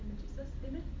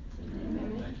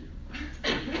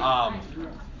Um,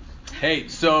 hey,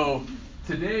 so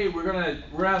today we're gonna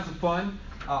have some fun.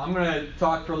 I'm gonna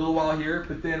talk for a little while here,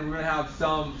 but then we're gonna have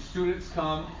some students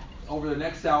come over the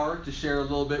next hour to share a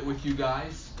little bit with you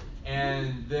guys,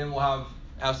 and then we'll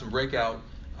have some breakout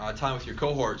time with your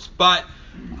cohorts. But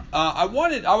I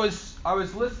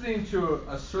was listening to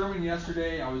a sermon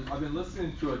yesterday. I've been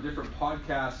listening to a different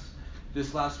podcast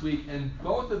this last week, and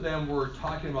both of them were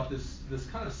talking about this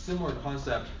kind of similar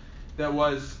concept that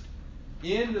was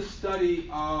in the study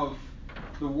of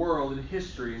the world and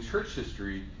history and church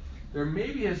history. There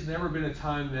maybe has never been a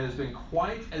time that has been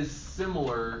quite as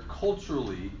similar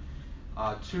culturally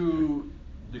to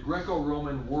the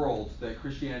Greco-Roman world that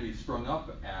Christianity sprung up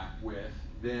with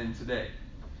than today.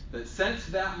 That since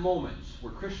that moment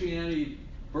where Christianity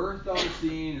birthed on the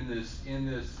scene in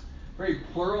this very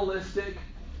pluralistic,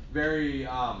 very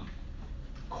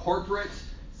corporate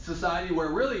society, where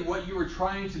really what you were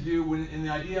trying to do in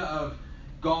the idea of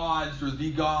gods or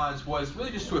the gods was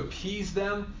really just to appease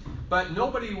them, but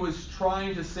nobody was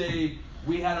trying to say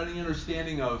we had any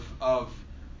understanding of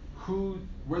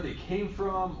where they came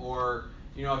from, or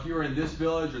if you were in this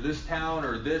village or this town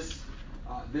or this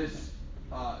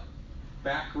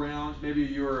background. Maybe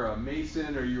you were a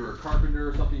mason or you were a carpenter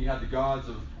or something. You had the gods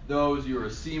of those. You were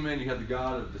a seaman. You had the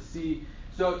god of the sea.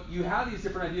 So you had these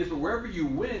different ideas, but wherever you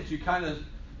went, you kind of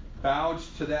bowed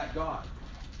to that god.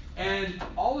 And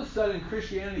all of a sudden,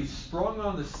 Christianity sprung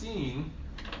on the scene,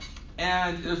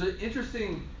 and there's an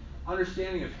interesting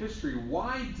understanding of history.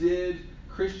 Why did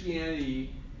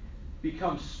Christianity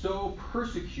become so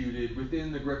persecuted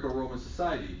within the Greco-Roman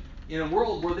society in a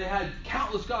world where they had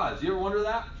countless gods? You ever wonder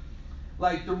that?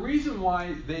 Like, the reason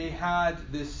why they had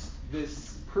this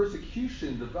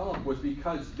persecution develop was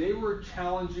because they were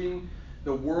challenging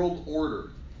the world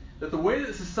order. That the way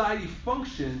that society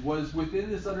functioned was within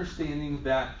this understanding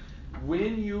that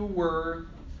when you were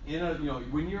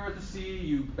when you were at the sea,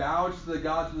 you bowed to the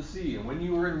gods of the sea, and when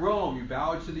you were in Rome, you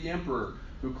bowed to the emperor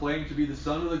who claimed to be the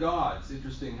son of the gods.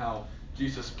 Interesting how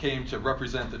Jesus came to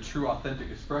represent the true, authentic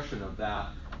expression of that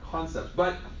concept.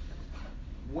 But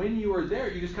when you were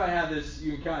there, you just kind of had this,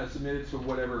 you kind of submitted to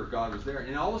whatever God was there.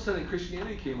 And all of a sudden,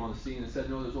 Christianity came on the scene and said,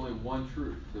 no, there's only one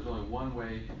truth. There's only one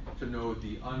way to know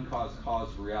the uncaused cause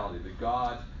of reality, the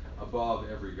God above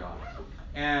every God.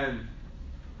 And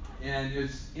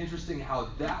it's interesting how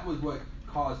that was what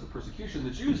caused the persecution.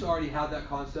 The Jews already had that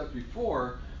concept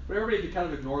before, but everybody could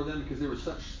kind of ignore them because they were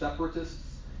such separatists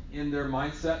in their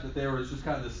mindset that there was just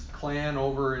kind of this clan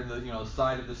over in the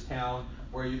side of this town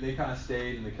where they kind of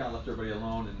stayed and they kind of left everybody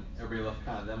alone, and everybody left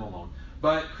kind of them alone.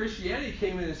 But Christianity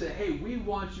came in and said, hey, we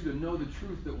want you to know the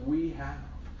truth that we have.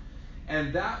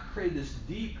 And that created this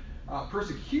deep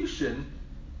persecution.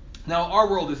 Now, our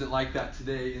world isn't like that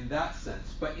today in that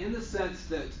sense, but in the sense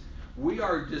that we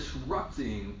are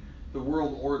disrupting the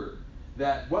world order.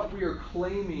 That what we are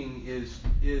claiming is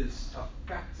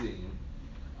affecting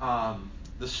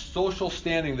the social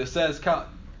standing that says,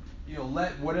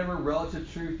 let whatever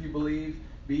relative truth you believe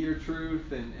be your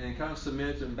truth, and kind of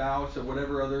submit and bow to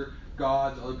whatever other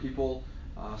gods other people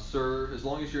serve. As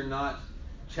long as you're not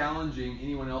challenging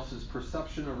anyone else's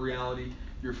perception of reality,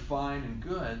 you're fine and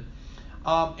good.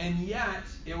 And yet,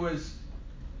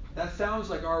 that sounds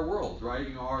like our world, right?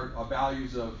 Our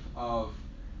values of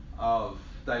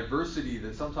diversity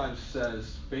that sometimes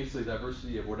says basically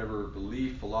diversity of whatever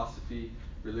belief, philosophy,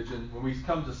 religion. When we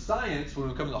come to science, when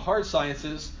we come to the hard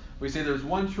sciences, we say there's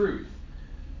one truth,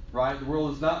 right? The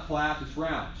world is not flat, it's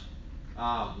round.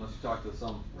 Unless you talk to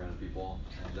some random people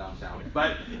in downtown.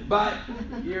 But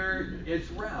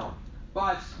it's round.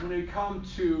 But when we come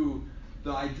to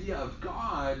the idea of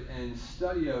God and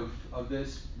study of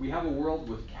this, we have a world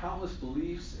with countless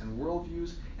beliefs and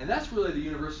worldviews, and that's really the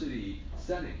university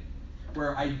setting,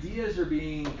 where ideas are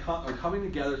coming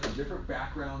together from different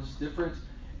backgrounds, different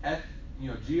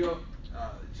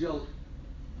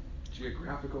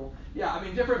geographical,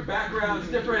 different backgrounds,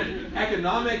 different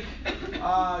economic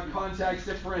contexts,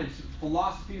 different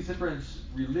philosophies, different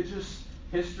religious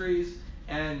histories,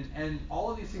 and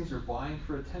all of these things are vying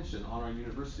for attention on our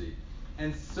university.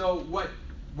 And so what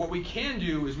we can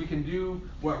do is we can do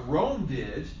what Rome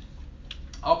did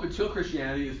up until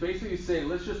Christianity, is basically say,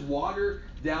 let's just water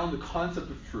down the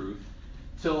concept of truth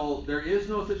till there is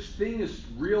no such thing as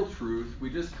real truth.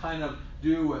 We just kind of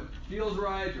do what feels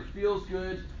right or feels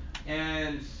good,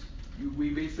 and we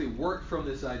basically work from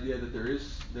this idea that there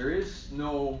is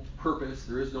no purpose,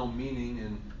 there is no meaning,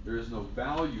 and there is no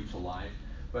value to life,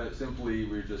 but simply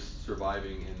we're just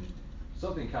surviving, and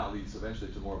something kind of leads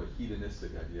eventually to more of a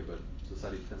hedonistic idea, but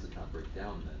society tends to kind of break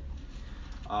down then.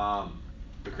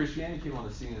 But Christianity came on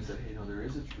the scene and said, hey, no, there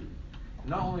is a truth.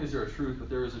 not only is there a truth, but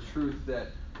there is a truth that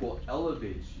will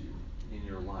elevate you in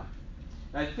your life.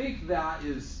 And I think that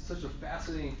is such a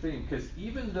fascinating thing, because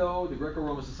even though the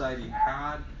Greco-Roman society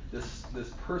had this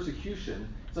persecution,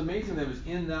 it's amazing that it was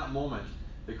in that moment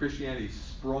that Christianity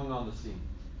sprung on the scene,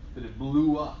 that it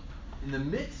blew up in the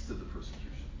midst of the persecution.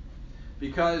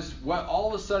 Because what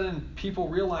all of a sudden people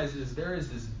realize is there is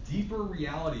this deeper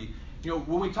reality.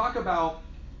 When we talk about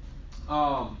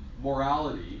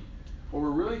morality, what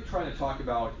we're really trying to talk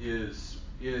about is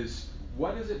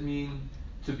what does it mean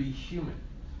to be human?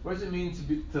 What does it mean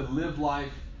to live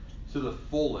life to the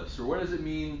fullest? Or what does it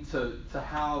mean to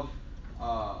have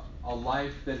a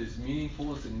life that is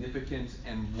meaningful and significant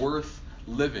and worth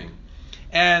living?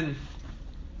 And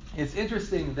it's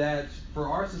interesting that for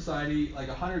our society, like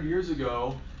 100 years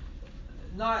ago,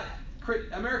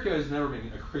 America has never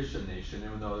been a Christian nation,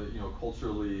 even though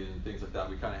culturally and things like that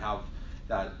we kind of have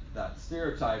that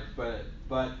stereotype,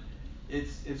 but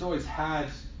it's always had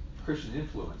Christian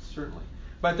influence, certainly.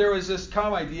 But there was this kind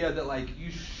of idea that like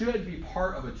you should be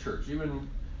part of a church, even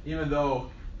though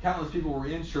countless people were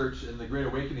in church and the Great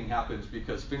Awakening happens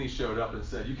because Finney showed up and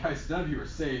said, "You guys, none of you are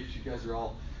saved. You guys are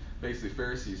all basically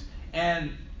Pharisees."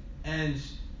 And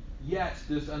yet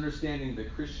this understanding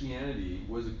that Christianity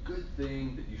was a good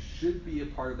thing, that you should be a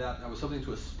part of that was something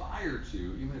to aspire to,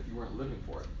 even if you weren't living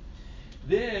for it.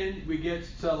 Then we get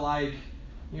to like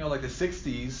the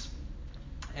 60s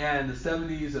and the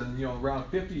 70s and around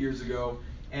 50 years ago,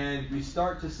 and you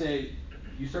start to see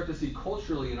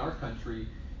culturally in our country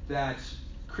that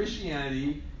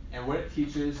Christianity and what it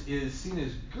teaches is seen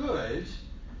as good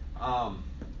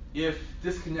if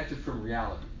disconnected from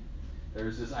reality.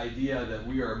 There's this idea that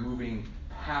we are moving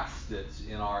past it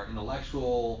in our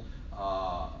intellectual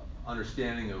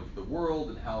understanding of the world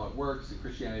and how it works, and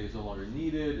Christianity is no longer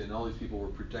needed, and all these people were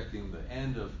protecting the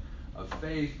end of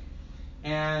faith.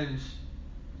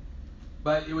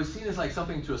 But it was seen as like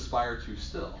something to aspire to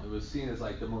still. It was seen as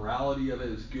like the morality of it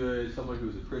is good. Someone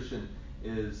who's a Christian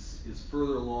is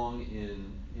further along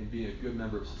in being a good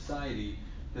member of society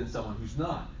than someone who's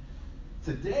not.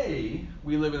 Today,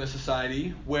 we live in a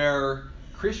society where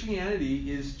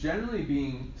Christianity is generally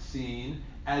being seen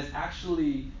as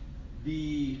actually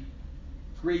the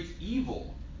great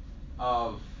evil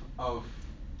of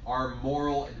our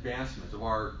moral advancement, of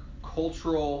our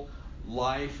cultural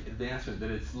life advancement,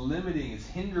 that it's limiting, it's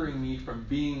hindering me from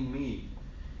being me.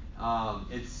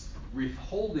 It's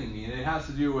withholding me, and it has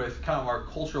to do with kind of our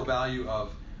cultural value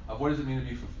of what does it mean to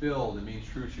be fulfilled and being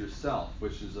true to yourself,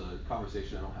 which is a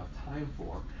conversation I don't have time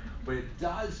for. But it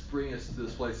does bring us to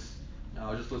this place. I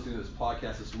was just listening to this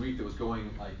podcast this week that was going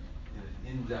like in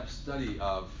an in-depth study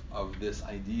of this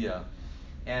idea,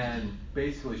 and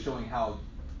basically showing how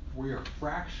we are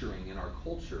fracturing in our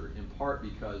culture, in part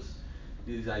because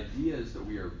these ideas that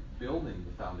we are building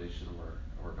the foundation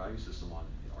of our value system on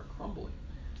are crumbling.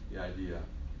 The idea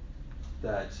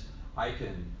that I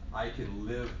can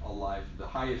live a life, the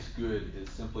highest good is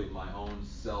simply my own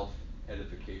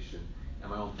self-edification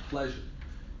and my own pleasure,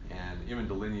 and even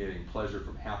delineating pleasure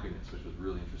from happiness, which was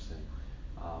really interesting.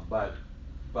 But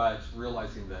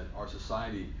realizing that our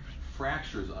society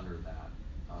fractures under that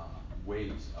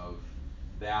weight of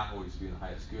that always being the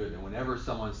highest good. And whenever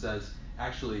someone says,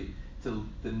 actually, to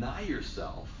deny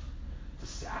yourself, to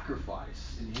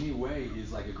sacrifice in any way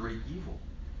is like a great evil,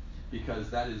 because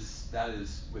that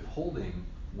is withholding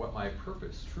what my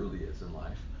purpose truly is in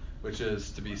life, which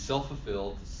is to be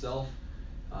self-fulfilled, to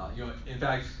in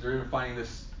fact, they're even finding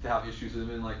this to have issues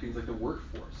in like things like the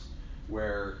workforce,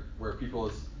 where people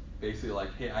is basically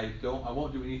like, hey, I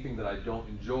won't do anything that I don't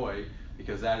enjoy,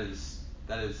 because that is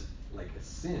like a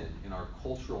sin in our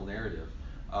cultural narrative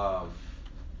of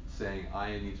saying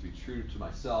I need to be true to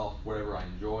myself. Whatever I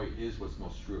enjoy is what's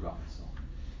most true about myself.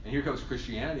 And here comes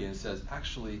Christianity and says,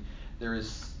 actually, there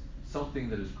is something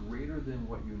that is greater than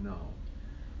what you know,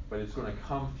 but it's going to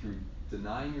come through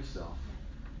denying yourself,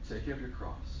 taking up your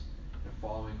cross, and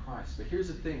following Christ. But here's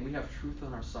the thing, we have truth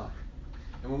on our side.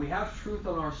 And when we have truth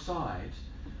on our side,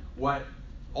 what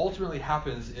ultimately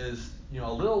happens is,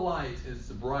 a little light is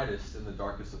the brightest in the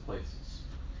darkest of places.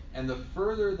 And the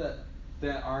further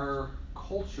that our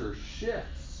culture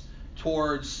shifts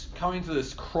towards coming to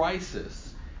this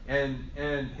crisis, and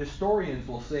historians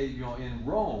will say, in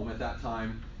Rome at that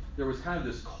time, there was kind of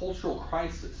this cultural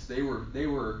crisis. They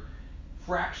were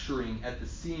fracturing at the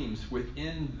seams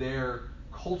within their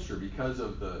culture because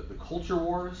of the culture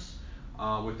wars.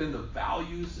 Within the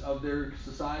values of their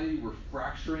society were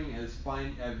fracturing as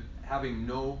having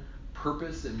no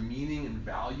purpose and meaning and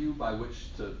value by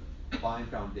which to find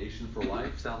foundation for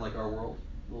life. Sound like our world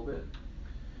a little bit.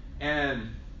 And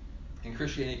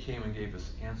Christianity came and gave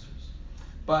us answers.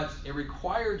 But it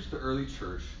required the early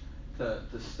church to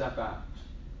step out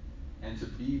and to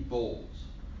be bold.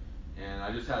 And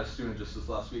I just had a student just this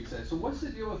last week say, so what's the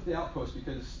deal with the Outpost?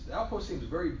 Because the Outpost seems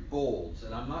very bold,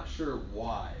 and I'm not sure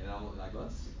why. And I'm like,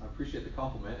 I appreciate the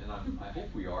compliment, and I hope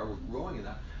we're growing in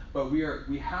that. But we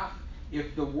have,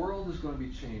 if the world is going to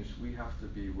be changed, we have to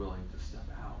be willing to step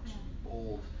out and be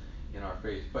bold in our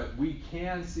faith. But we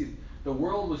can see, the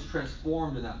world was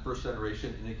transformed in that first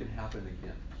generation, and it can happen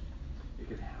again. It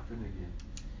can happen again.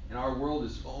 And our world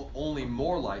is only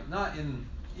more like,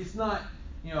 it's not,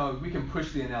 we can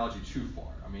push the analogy too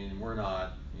far. I mean, we're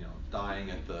not,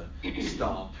 dying at the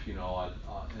stump,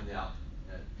 at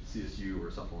CSU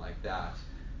or something like that,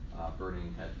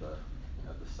 burning at the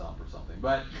stump or something.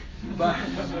 But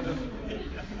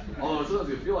although sometimes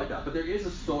it feel like that. But there is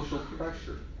a social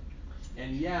pressure,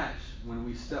 and yet when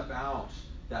we step out,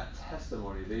 that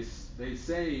testimony, they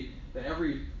say that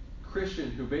every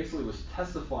Christian who basically was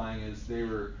testifying as they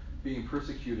were being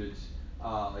persecuted,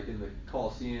 like in the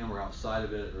Colosseum or outside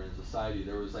of it or in society,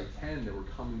 there was like 10 that were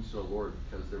coming to the Lord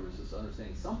because there was this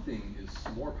understanding something is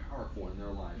more powerful in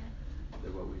their life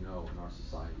than what we know in our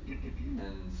society.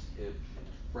 And it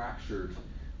fractured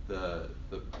the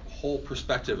whole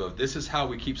perspective of this is how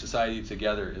we keep society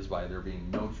together is by there being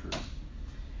no truth.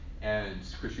 And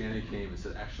Christianity came and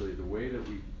said, actually, the way that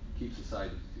we keep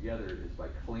society together is by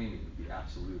claiming the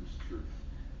absolute truth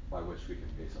by which we can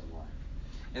base our life.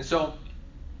 And so,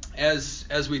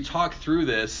 as we talk through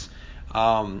this,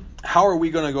 how are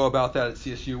we going to go about that at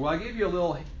CSU? Well, I gave you a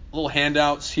little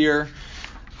handouts here.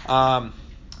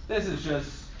 This is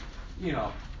just,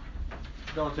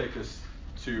 don't take this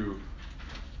too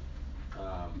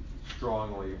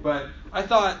strongly, but I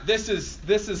thought this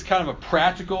is kind of a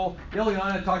practical.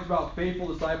 Ileana talked about faithful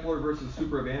discipler versus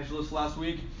super evangelist last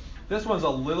week. This one's a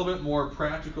little bit more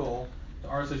practical to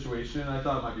our situation. I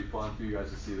thought it might be fun for you guys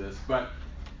to see this, but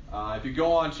if you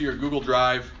go onto your Google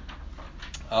Drive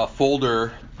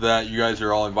folder that you guys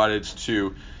are all invited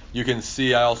to, you can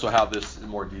see I also have this in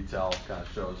more detail. It kind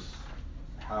of shows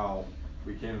how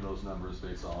we came to those numbers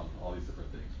based on all these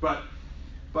different things.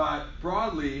 But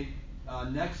broadly,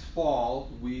 next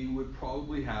fall, we would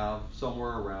probably have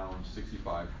somewhere around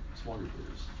 65 small group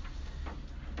leaders.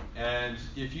 And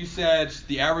if you said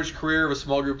the average career of a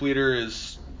small group leader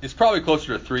is probably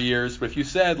closer to 3 years, but if you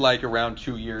said like around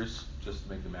 2 years, just to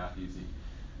make the math easy,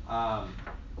 a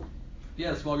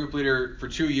small group leader for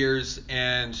 2 years,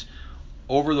 and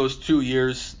over those 2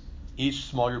 years, each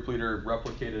small group leader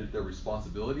replicated their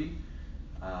responsibility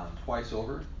twice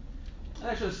over. And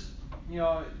that's just,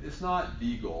 it's not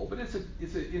the goal, but it's an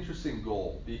interesting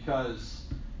goal because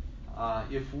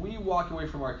if we walk away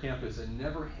from our campus and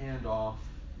never hand off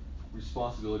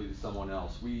responsibility to someone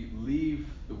else, we leave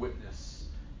the witness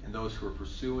and those who are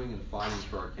pursuing and fighting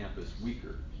for our campus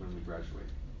weaker when we graduate.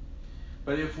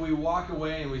 But if we walk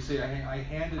away and we say, I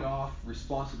handed off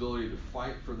responsibility to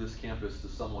fight for this campus to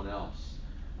someone else,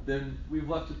 then we've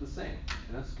left it the same,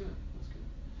 and that's good.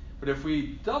 But if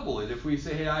we double it, if we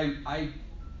say, hey, I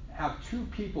have 2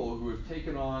 people who have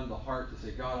taken on the heart to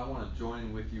say, God, I want to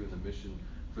join with you in the mission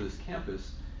for this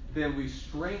campus, then we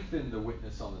strengthen the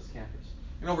witness on this campus.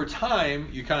 And over time,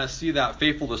 you kind of see that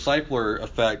faithful discipler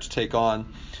effect take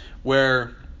on,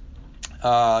 where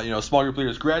small group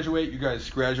leaders graduate, you guys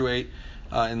graduate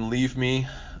and leave me.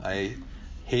 I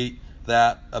hate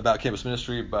that about campus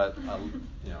ministry, but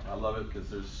I love it because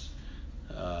there's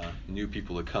new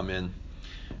people that come in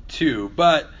too.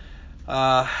 But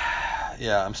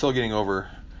I'm still getting over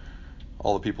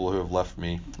all the people who have left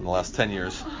me in the last 10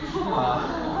 years.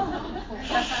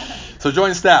 So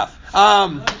join staff.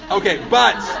 Okay,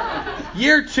 but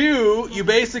year 2, you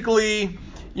basically,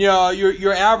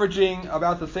 you're averaging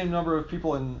about the same number of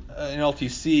people in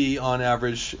LTC on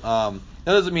average.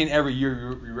 That doesn't mean every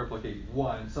year you replicate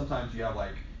one. Sometimes you have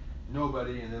like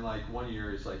nobody, and then like 1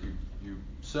 year it's like you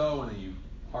sow and then you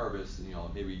harvest, and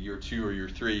maybe year 2 or year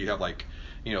 3 you have like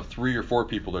 3 or 4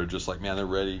 people that are just like, man, they're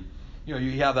ready.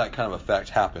 You have that kind of effect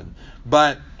happen.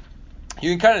 But you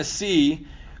can kind of see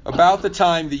about the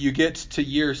time that you get to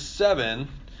year 7,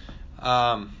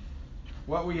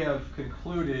 what we have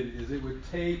concluded is it would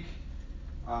take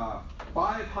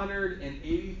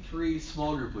 583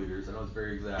 small group leaders. I know it's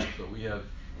very exact, but we have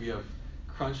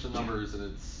crunched the numbers,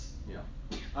 and it's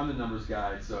I'm the numbers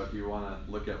guy, so if you want to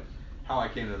look at how I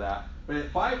came to that.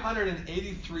 But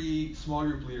 583 small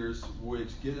group leaders would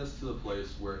get us to the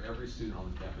place where every student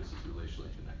on the campus is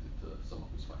relationally connected to someone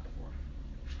who's fighting for them.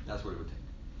 That's what it would take.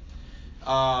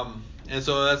 And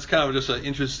so that's kind of just an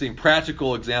interesting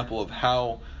practical example of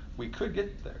how we could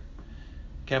get there.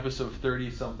 Campus of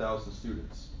 30-some thousand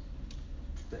students.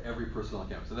 to every person on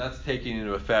campus. And that's taking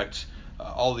into effect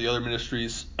all the other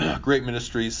ministries, great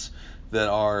ministries that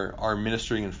are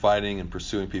ministering and fighting and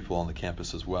pursuing people on the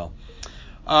campus as well.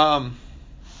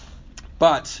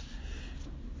 But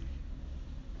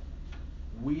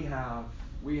we have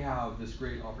this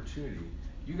great opportunity.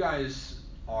 You guys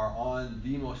are on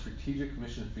the most strategic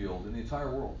mission field in the entire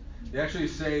world. They actually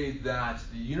say that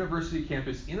the university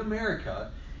campus in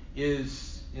America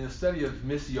is, in a study of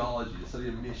missiology, the study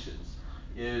of missions,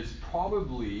 is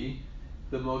probably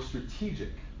the most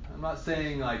strategic. I'm not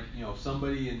saying like,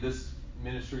 somebody in this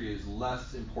ministry is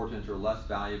less important or less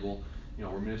valuable.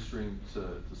 We're ministering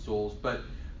to souls, but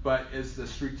as the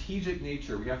strategic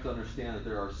nature, we have to understand that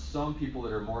there are some people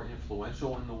that are more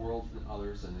influential in the world than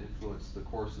others and influence the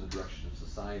course and the direction of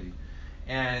society.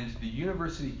 And the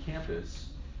university campus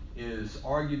is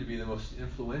argued to be the most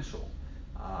influential.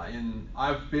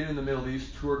 I've been in the Middle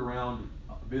East, toured around,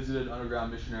 visited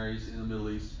underground missionaries in the Middle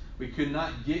East. We could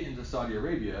not get into Saudi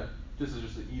Arabia. This is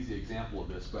just an easy example of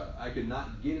this, but I could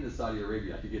not get into Saudi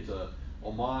Arabia. I could get to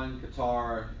Oman,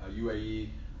 Qatar, UAE,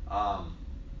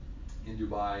 in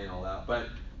Dubai and all that,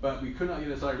 but we could not get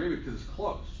into Saudi Arabia because it's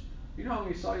closed. You know how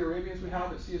many Saudi Arabians we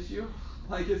have at CSU?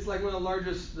 It's like one of the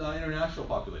largest international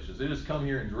populations. They just come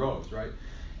here in droves, right?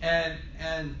 And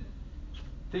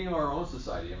think of our own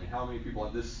society. I mean, how many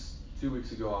people? 2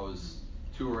 weeks ago, I was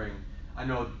touring. I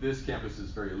know this campus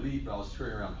is very elite, but I was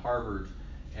touring around Harvard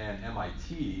and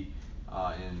MIT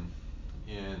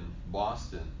in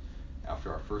Boston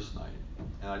after our first night.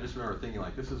 And I just remember thinking,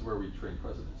 this is where we train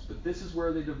presidents. But this is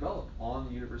where they develop, on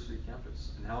the university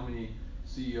campus. And how many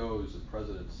CEOs and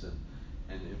presidents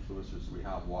and influencers do we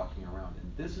have walking around?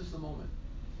 And this is the moment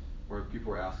where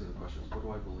people are asking the questions, what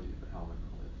do I believe and how am I going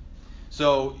to live?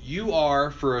 So you are,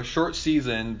 for a short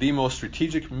season, the most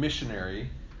strategic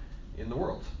missionary in the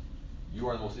world. You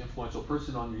are the most influential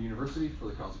person on your university for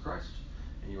the cause of Christ.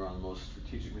 And you are on the most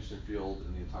strategic mission field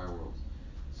in the entire world.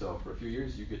 So for a few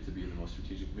years, you get to be the most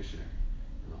strategic missionary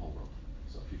in the whole world.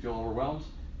 So if you feel overwhelmed,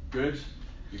 good.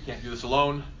 You can't do this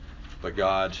alone, but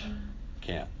God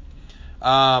can.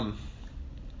 And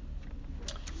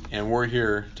we're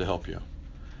here to help you.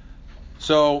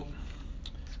 So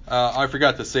I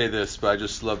forgot to say this, but I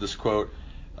just love this quote.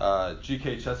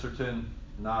 G.K. Chesterton,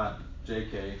 not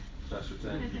J.K.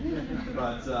 Chesterton,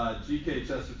 but G.K.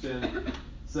 Chesterton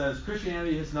says,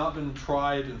 Christianity has not been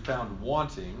tried and found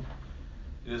wanting.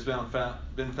 It has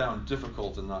been found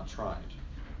difficult and not tried.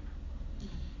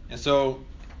 And so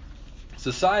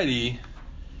society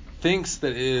thinks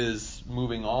that it is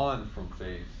moving on from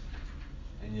faith,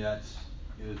 and yet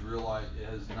it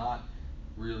has not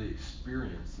really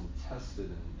experienced and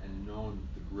tested and known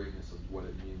the greatness of what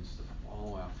it means to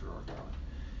follow after our God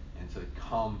and to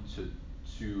come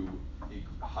to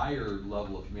a higher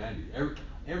level of humanity.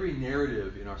 Every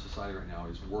narrative in our society right now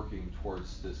is working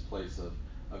towards this place of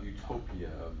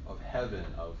utopia, of heaven,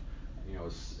 of,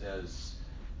 as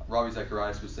Ravi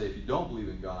Zacharias would say, if you don't believe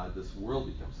in God, this world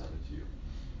becomes heaven to you.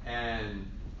 And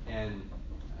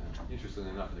interestingly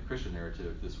enough, in the Christian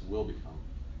narrative, this will become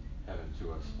heaven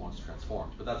to us once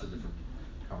transformed. But that's a different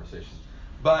conversation.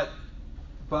 But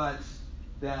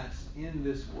that in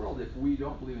this world, if we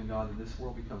don't believe in God, then this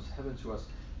world becomes heaven to us.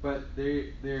 But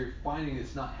they're finding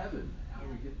it's not heaven. How do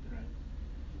we get there?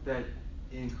 That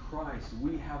in Christ,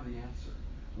 we have the answer.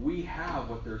 We have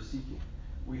what they're seeking.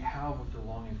 We have what they're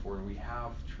longing for, and we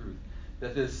have truth.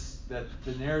 That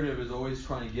the narrative is always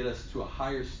trying to get us to a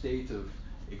higher state of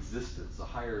existence, a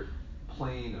higher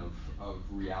plane of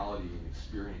reality and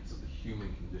experience of the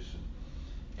human condition.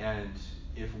 And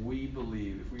if we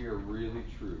believe, if we are really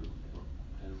true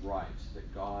and right,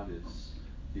 that God is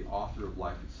the author of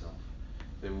life itself,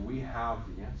 then we have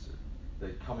the answer.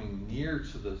 That coming near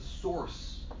to the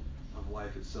source of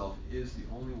life itself is the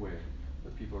only way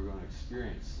that people are going to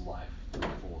experience life to the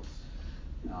fullest.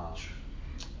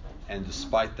 And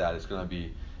despite that, it's going to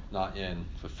be not in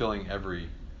fulfilling every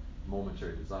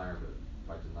momentary desire, but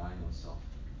by denying oneself,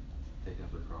 taking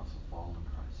up their cross and following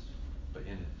Christ. But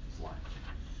in it is life.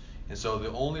 And so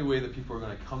the only way that people are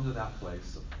going to come to that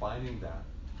place of finding that,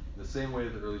 the same way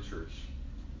of the early church,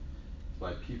 is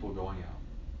by people going out.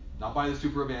 Not by the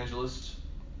super evangelists.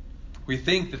 We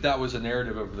think that was a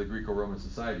narrative of the Greco-Roman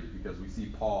society because we see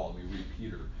Paul and we read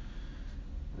Peter.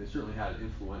 They certainly had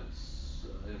an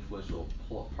influential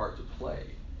part to play.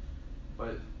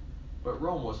 But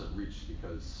Rome wasn't reached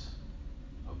because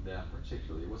of them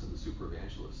particularly. It wasn't the super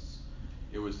evangelists.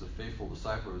 It was the faithful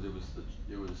disciples.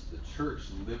 It was the church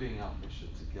living out mission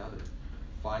together,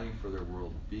 fighting for their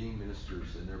world, being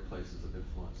ministers in their places of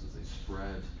influence as they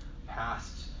spread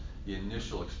past the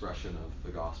initial expression of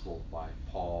the gospel by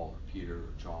Paul or Peter or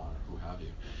John or who have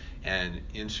you, and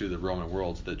into the Roman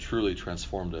world that truly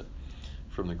transformed it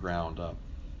from the ground up.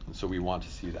 And so we want to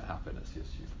see that happen as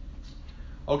CSU.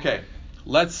 Okay,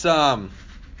 let's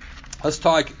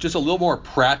talk just a little more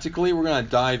practically. We're going to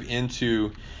dive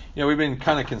into, we've been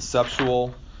kind of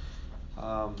conceptual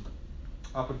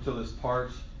up until this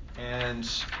part, and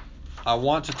I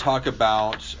want to talk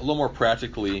about a little more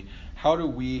practically, how do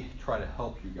we try to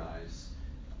help you guys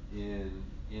in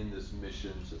this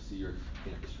mission to see your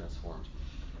campus transformed?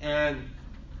 And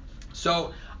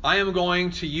so I am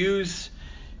going to use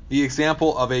the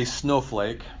example of a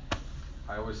snowflake.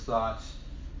 I always thought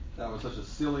that was such a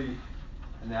silly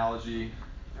analogy.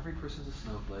 Every person's a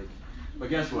snowflake. But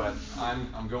guess what?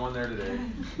 I'm going there today,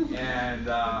 and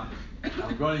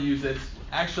I'm going to use it.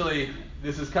 Actually,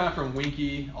 this is kind of from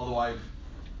Winky, although I've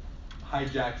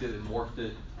hijacked it and morphed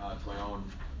it to my own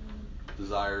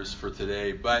desires for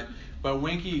today. But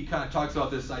Winky kind of talks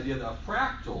about this idea that a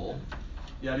fractal,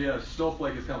 the idea of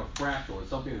snowflake is kind of a fractal. It's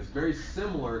something that's very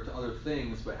similar to other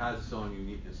things, but has its own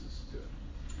uniquenesses to it.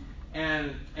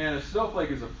 And a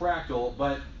snowflake is a fractal,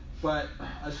 but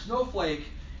a snowflake,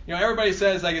 everybody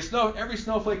says like every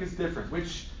snowflake is different,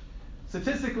 which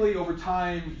statistically over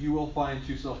time you will find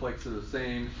two snowflakes that are the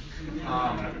same.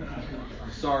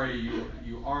 I'm sorry,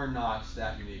 you are not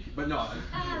that unique, but no,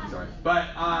 I'm sorry.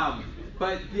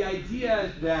 But the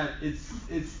idea that it's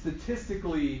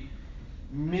statistically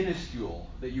minuscule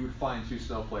that you would find two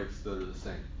snowflakes that are the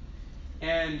same,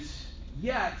 and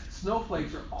yet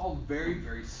snowflakes are all very,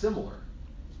 very similar.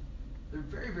 They're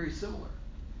very, very similar.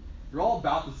 They're all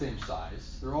about the same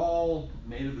size. They're all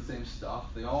made of the same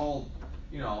stuff. They all,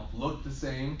 look the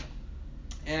same.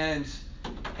 And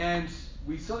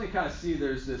we suddenly kind of see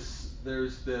there's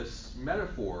this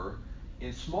metaphor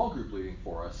in small group leading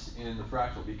for us in the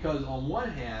fractal, because on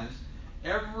one hand,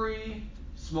 every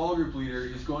small group leader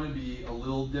is going to be a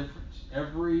little different.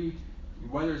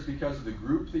 Whether it's because of the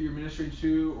group that you're ministering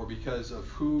to, or because of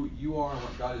who you are and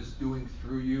what God is doing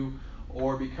through you,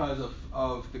 or because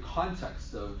of the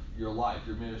context of your life.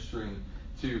 You're ministering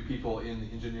to people in the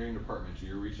engineering department, or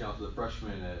you're reaching out to the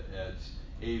freshmen at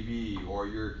AV, or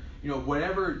you're,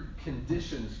 whatever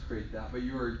conditions create that, but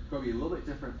you're going to be a little bit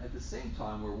different. At the same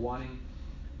time, we're wanting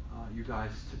you guys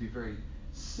to be very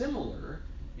similar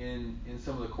in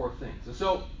some of the core things. And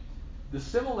so the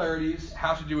similarities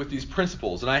have to do with these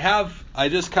principles. And I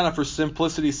just kind of for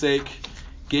simplicity's sake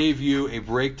gave you a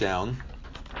breakdown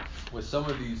with some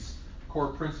of these core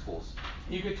principles.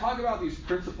 You can talk about these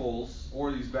principles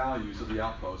or these values of the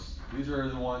outpost. These are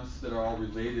the ones that are all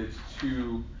related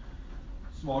to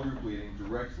small group leading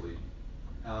directly.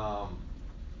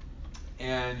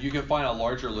 And you can find a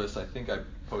larger list. I think I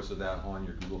posted that on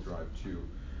your Google Drive too.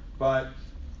 But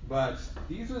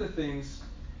these are the things.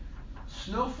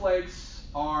 Snowflakes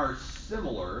are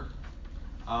similar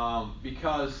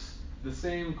because the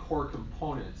same core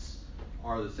components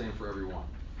are the same for everyone.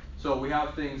 So we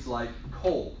have things like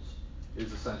cold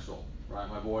is essential, right?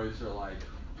 My boys are like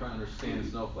trying to understand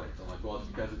the snowflakes. I'm like, well, it's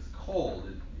because it's cold.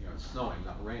 It's snowing,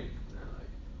 not raining. And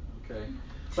they're like, okay.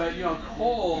 But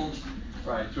cold,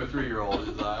 right? To a 3-year-old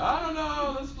is like, I don't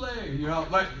know, let's play.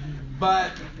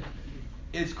 But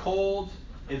it's cold.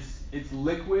 It's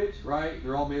liquid, right?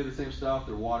 They're all made of the same stuff.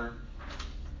 They're water.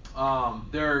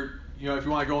 They're, if you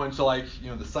want to go into like,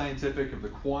 the scientific of the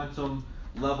quantum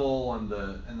level and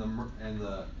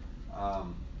the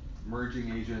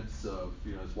merging agents of,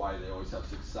 it's why they always have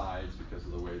 6 sides, because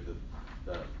of the way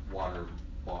that water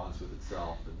bonds with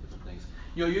itself and different things.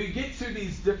 You get to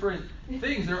these different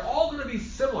things. They're all going to be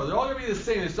similar. They're all going to be the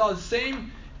same. It's all the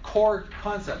same core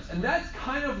concepts. And that's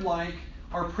kind of like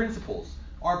our principles.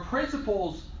 Our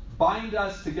principles bind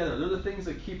us together. They're the things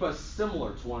that keep us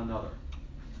similar to one another.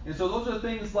 And so those are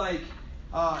things like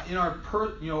in our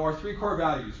 3 core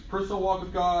values: personal walk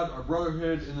with God, our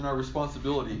brotherhood, and then our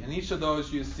responsibility. And each of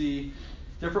those you see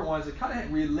different ones that kind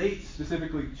of relate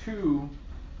specifically to,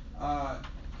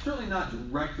 certainly not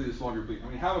directly to small group leader. I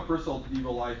mean, have a personal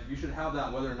devo life. You should have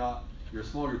that whether or not you're a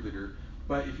small group leader.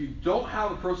 But if you don't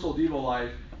have a personal devo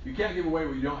life, you can't give away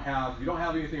what you don't have. If you don't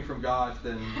have anything from God,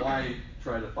 then why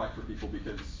try to fight for people,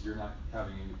 because you're not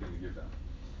having anything to give them.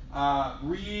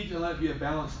 Read and let it be a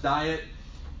balanced diet.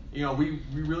 We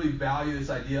really value this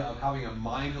idea of having a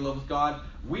mind to love with God.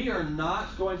 We are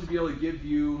not going to be able to give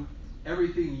you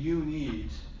everything you need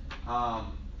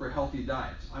for healthy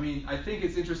diets. I mean, I think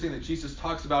it's interesting that Jesus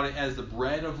talks about it as the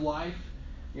bread of life.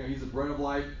 He's the bread of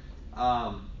life.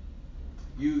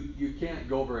 You can't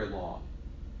go very long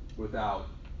without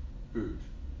food,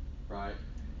 right?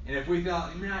 And if we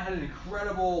thought, man, I had an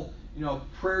incredible,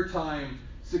 prayer time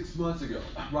 6 months ago,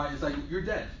 right? It's like, you're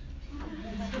dead.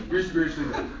 You're spiritually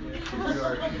dead.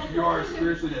 You are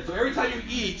spiritually dead. So every time you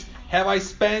eat, have I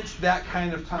spent that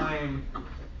kind of time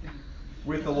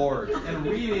with the Lord? And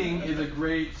reading is a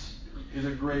great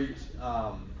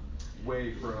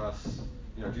way for us.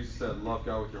 Jesus said, love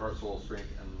God with your heart, soul,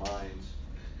 strength, and mind.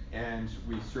 And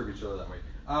we serve each other that way.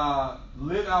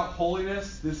 Live out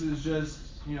holiness. This is just,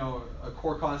 a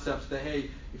core concept that, hey,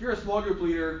 if you're a small group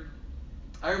leader,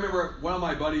 I remember one of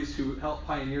my buddies who helped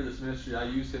pioneer this ministry. I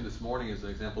used him this morning as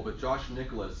an example, but Josh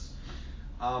Nicholas.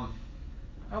 I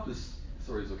hope this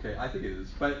story is okay. I think it is,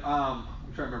 but I'm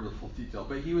trying to remember the full detail.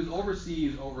 But he was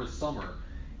overseas over summer,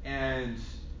 and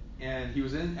he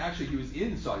was in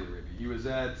Saudi Arabia. He was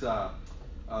at the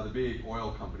big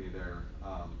oil company there.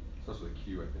 Starts with a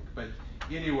Q, I think. But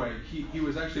anyway, he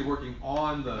was actually working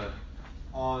on the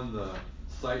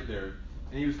site there.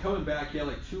 And he was coming back. He had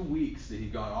like 2 weeks that he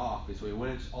got off. And so he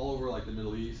went all over like the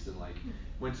Middle East and like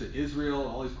went to Israel and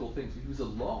all these cool things. But he was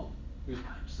alone. He was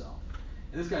by himself.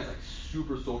 And this guy's like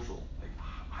super social, like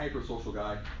hyper social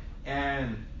guy.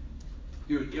 And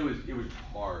dude, it was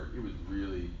hard. It was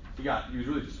really he was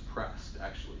really just depressed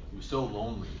actually. He was so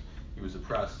lonely. He was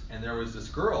depressed. And there was this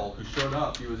girl who showed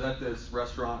up. He was at this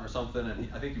restaurant or something, and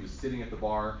I think he was sitting at the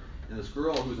bar. And this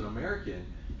girl who was an American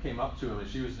came up to him, and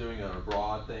she was doing an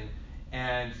abroad thing.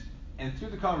 And through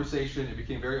the conversation, it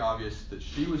became very obvious that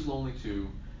she was lonely too,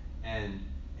 and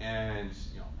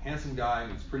handsome guy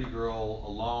meets pretty girl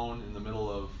alone in the middle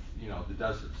of the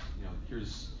desert.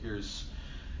 Here's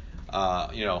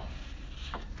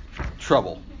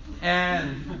trouble.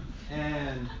 And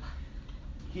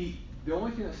the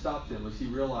only thing that stopped him was he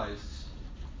realized,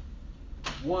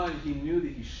 one, he knew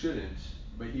that he shouldn't,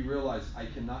 but he realized, I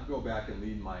cannot go back and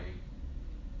lead my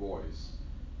boys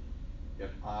if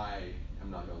I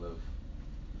am not going to live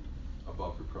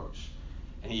above reproach.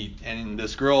 And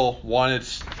this girl wanted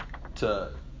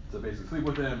to basically sleep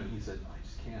with him, and he said, I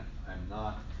just can't. I'm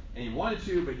not. And he wanted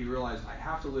to, but he realized, I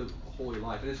have to live a holy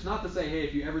life. And it's not to say, hey,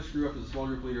 if you ever screw up as a small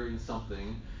group leader in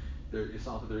something, it's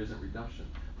not that there isn't redemption.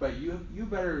 But you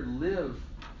better live.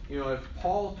 If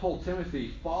Paul told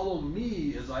Timothy, follow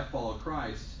me as I follow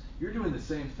Christ, you're doing the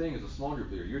same thing as a small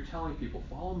group leader. You're telling people,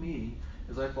 follow me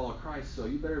as I follow Christ. So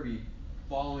you better be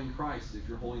following Christ. If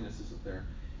your holiness isn't there,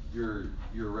 your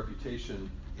reputation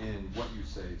in what you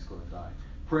say is going to die.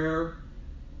 Prayer,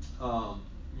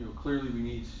 clearly we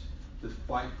need to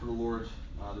fight for the Lord.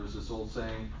 There's this old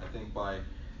saying, I think by,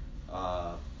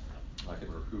 I can't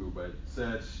remember who, but it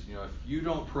says, if you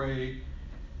don't pray,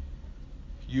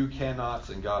 you cannot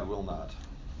and God will not.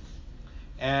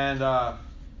 And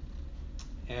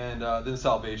then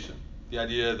salvation. The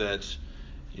idea that,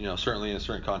 certainly in a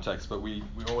certain context, but we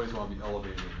always want to be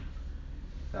elevating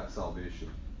that salvation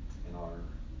in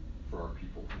for our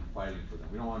people and fighting for them.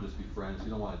 We don't want to just be friends. We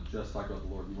don't want to just talk about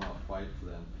the Lord. We want to fight for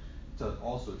them to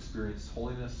also experience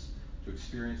holiness, to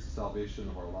experience the salvation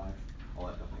of our life, all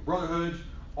that kind of thing. Brotherhood,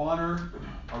 honor.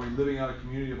 Are we living out a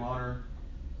community of honor?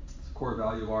 It's a core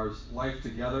value of ours. Life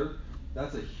together.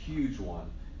 That's a huge one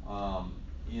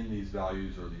in these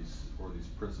values or these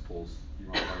principles you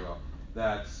want to talk about.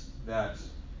 That's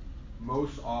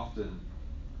most often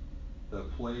the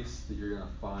place that you're going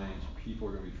to find people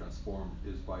are going to be transformed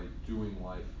is by doing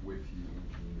life with you in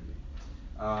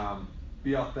community.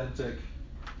 Be authentic,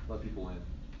 let people in.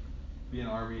 Be an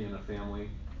army and a family.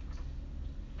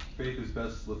 Faith is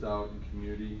best lived out in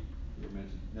community. You're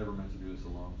never meant to do this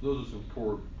alone. So those are some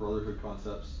core brotherhood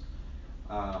concepts.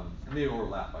 And they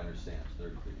overlap, I understand. They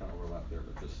kind of overlap there,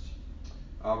 but just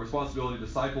responsibility to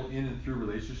disciple in and through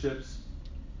relationships.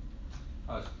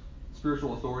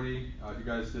 Spiritual authority. If you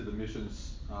guys did the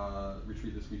missions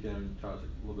retreat this weekend, we talked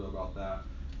a little bit about that.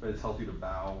 But it's healthy to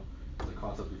bow. It's a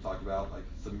concept we talked about, like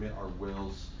submit our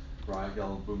wills. Brian got a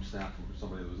little boom snap from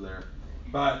somebody that was there.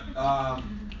 But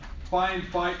find,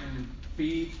 fight, and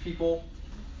feed people.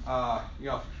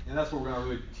 And that's what we're going to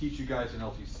really teach you guys in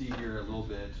LTC here a little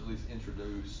bit, to at least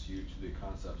introduce you to the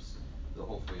concepts that will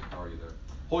hopefully empower you there.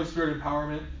 Holy Spirit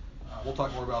empowerment. We'll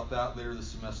talk more about that later this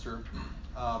semester.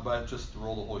 But just the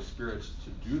role of the Holy Spirit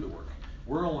to do the work.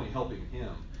 We're only helping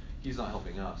Him. He's not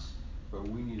helping us. But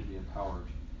we need to be empowered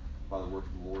by the work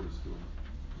the Lord is doing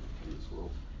in this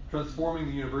world. Transforming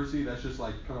the university, that's just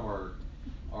like kind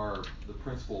of the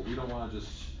principle. We don't want to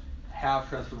just have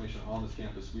transformation on this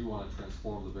campus. We want to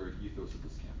transform the very ethos of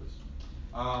this campus.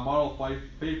 Model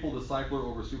faithful discipler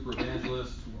over super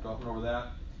evangelist. We've gone over that.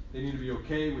 They need to be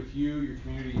okay with you, your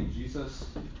community, and Jesus.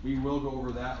 We will go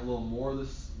over that a little more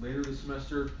later this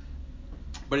semester.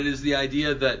 But it is the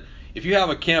idea that if you have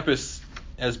a campus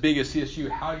as big as CSU,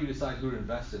 how do you decide who to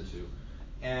invest into?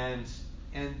 And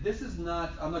this is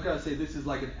not, I'm not going to say this is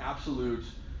like an absolute,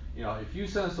 if you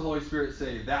sense the Holy Spirit,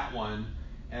 say that one,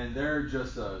 and they're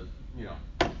just a,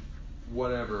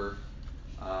 whatever,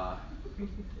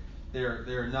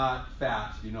 they're not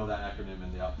fat, that acronym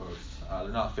in the Outpost. They're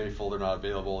not faithful, they're not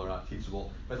available, they're not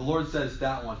teachable. But the Lord says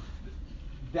that one,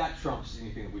 that trumps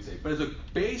anything that we say. But as a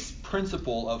base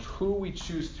principle of who we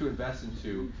choose to invest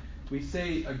into, we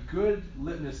say a good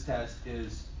litmus test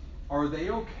is, are they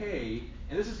okay?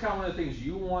 And this is kind of one of the things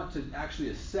you want to actually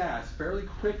assess fairly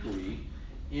quickly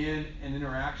in an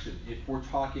interaction. If we're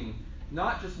talking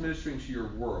not just ministering to your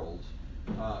world,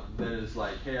 that is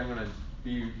like, hey, I'm going to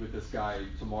be with this guy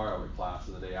tomorrow in class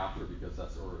and the day after because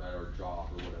that's or at our job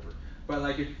or whatever. But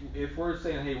like if we're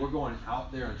saying, hey, we're going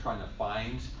out there and trying to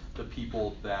find the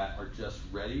people that are just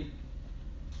ready.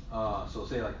 So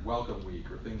say like Welcome Week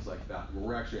or things like that, where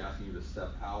we're actually asking you to step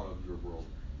out of your world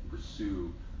and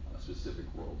pursue a specific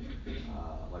world,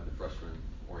 like the freshman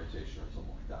orientation or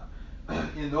something like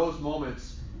that. In those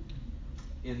moments,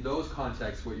 in those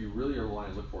contexts, what you really are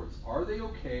wanting to look for is, are they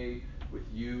okay with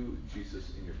you, Jesus,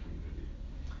 in your community?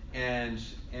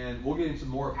 And we'll get into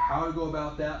more of how to go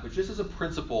about that, but just as a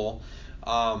principle,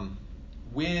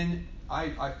 when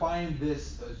I find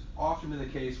this has often been the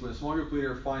case when a small group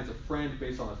leader finds a friend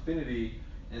based on affinity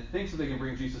and thinks that they can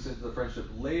bring Jesus into the friendship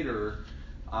later,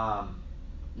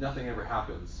 nothing ever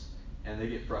happens. And they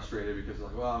get frustrated because they're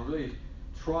like, well, I'm really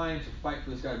trying to fight for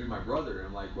this guy to be my brother. And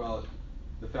I'm like, well,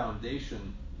 the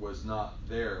foundation was not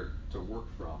there to work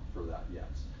from for that yet.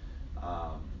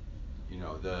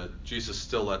 Jesus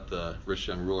still let the rich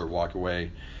young ruler walk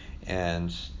away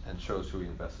and chose who he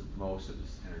invested most of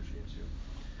his energy into.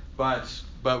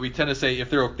 But we tend to say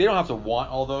if they don't have to want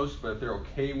all those, but if they're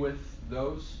okay with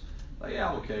those, like,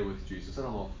 yeah, I'm okay with Jesus.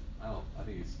 I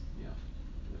think he's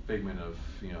a figment of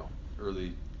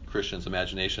early Christians'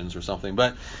 imaginations or something.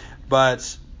 But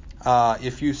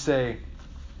if you say,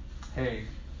 hey,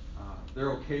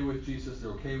 they're okay with Jesus,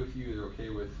 they're okay with you, they're okay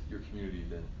with your community,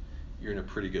 then you're in a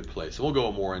pretty good place. And we'll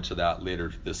go more into that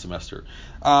later this semester.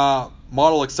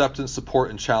 Model acceptance, support,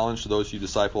 and challenge to those you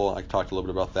disciple. I talked a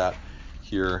little bit about that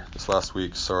here this last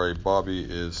week. Sorry, Bobby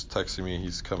is texting me.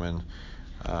 He's coming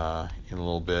in a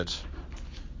little bit.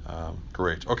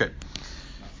 Great. Okay.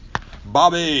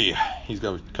 Bobby, he's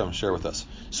going to come share with us.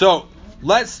 So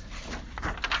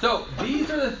these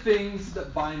are the things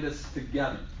that bind us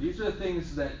together. These are the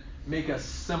things that make us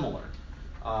similar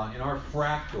in our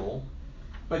fractal.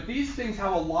 But these things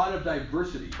have a lot of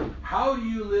diversity. How do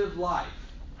you live life?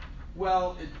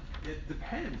 Well, it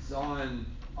depends on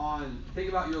think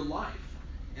about your life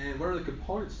and what are the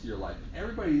components to your life.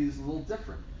 Everybody is a little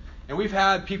different. And we've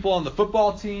had people on the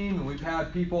football team, and we've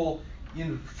had people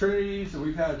in the fraternities, and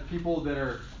we've had people that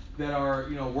are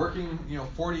working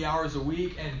 40 hours a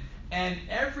week, and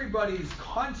everybody's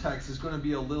context is going to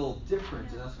be a little different,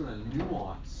 and that's going to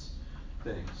nuance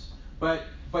things. But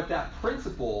that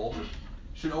principle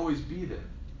should always be there.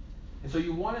 And so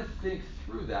you want to think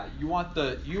through that. You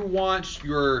want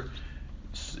your,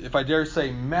 if I dare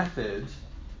say, method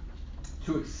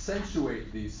to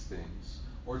accentuate these things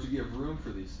or to give room for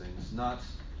these things, not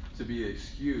to be an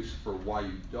excuse for why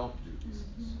you don't do these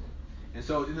things. And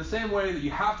so in the same way that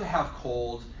you have to have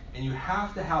cold and you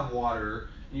have to have water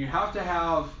and you have to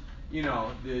have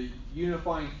the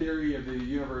unifying theory of the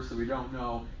universe that we don't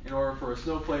know in order for a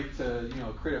snowflake to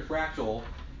create a fractal,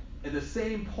 at the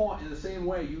same point, in the same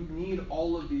way, you need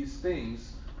all of these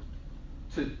things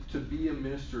to be a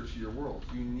minister to your world.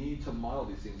 You need to model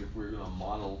these things if we're going to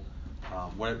model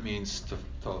what it means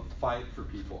to fight for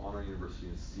people on our university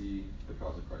and see the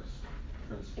cause of Christ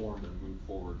transformed and move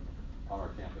forward on our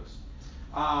campus.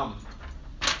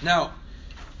 Now,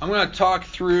 I'm going to talk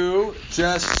through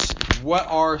just what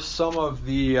are some of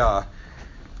the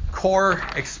core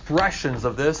expressions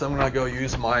of this. I'm going to go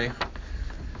use my...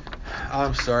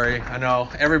 I'm sorry. I know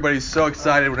everybody's so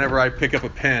excited whenever I pick up a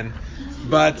pen,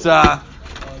 but yeah,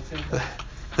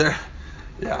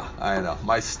 I know.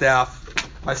 My staff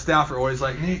are always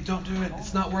like, Nate, don't do it.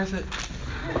 It's not worth it.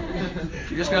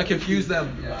 You're just gonna confuse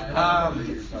them.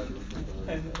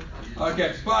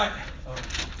 Okay,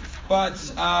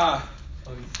 but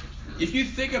if you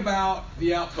think about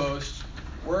the Outpost,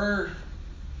 we're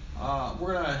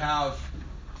gonna have.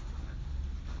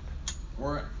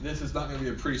 This is not going to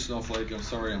be a pretty snowflake. I'm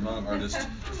sorry, I'm not an artist.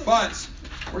 But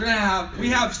we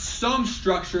have some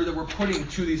structure that we're putting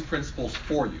to these principles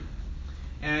for you.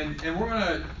 And we're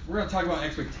going to talk about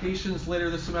expectations later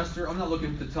this semester. I'm not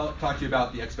looking to talk to you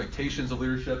about the expectations of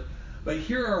leadership, but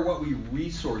here are what we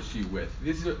resource you with.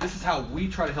 This is how we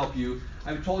try to help you.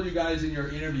 I've told you guys in your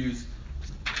interviews,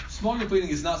 small group leading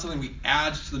is not something we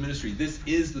add to the ministry. This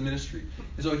is the ministry.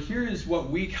 And so here is what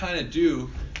we kind of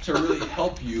do to really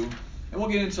help you. And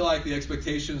we'll get into like the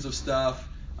expectations of stuff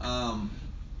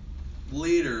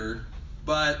later.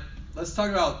 But let's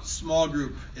talk about small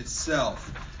group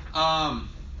itself. One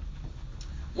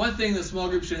thing that small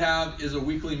group should have is a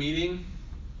weekly meeting.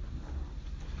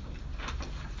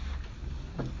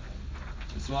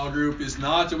 The small group is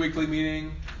not a weekly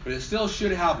meeting, but it still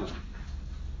should have one.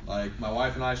 Like my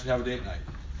wife and I should have a date night.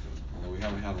 Although we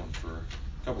haven't had one for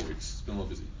a couple weeks. It's been a little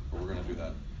busy, but we're going to do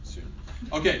that soon.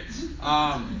 Okay.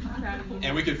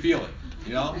 And we can feel it.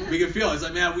 You know? We can feel it. It's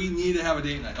like, man, we need to have a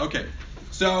date night. Okay.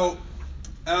 So,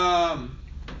 we're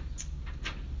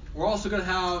also going to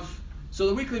have, so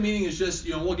the weekly meeting is just,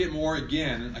 we'll get more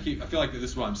again. I feel like this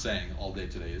is what I'm saying all day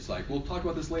today. It's like, we'll talk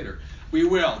about this later. We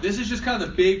will. This is just kind of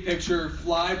the big picture,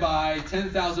 fly by,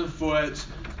 10,000 foot.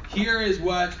 Here is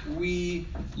what we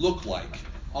look like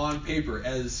on paper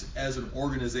as an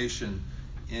organization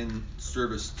in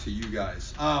service to you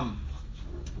guys.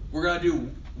 We're going to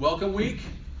do Welcome Week.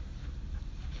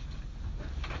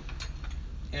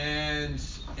 And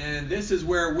this is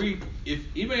where if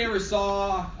anybody ever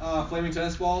saw Flaming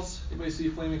Tennis Balls? Anybody see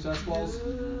Flaming Tennis Balls?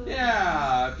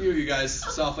 Yeah, a few of you guys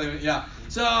saw Flaming, yeah.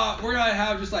 So we're going to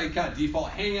have just like kind of default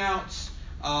hangouts.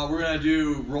 We're going to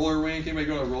do roller rink. Anybody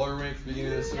go to roller rink at the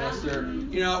beginning of the semester?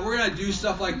 We're going to do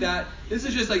stuff like that. This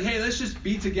is just like, hey, let's just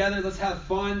be together. Let's have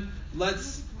fun.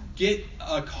 Let's get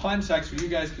a context where you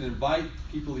guys can invite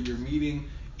people that you're meeting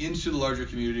into the larger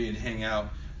community and hang out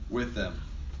with them.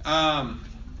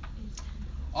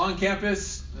 On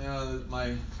campus,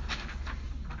 I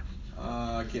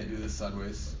can't do this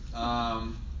sideways.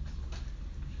 On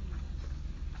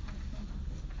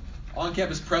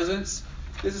campus presence.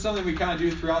 This is something we kind of do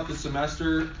throughout the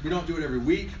semester. We don't do it every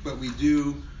week, but we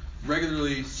do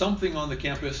regularly something on the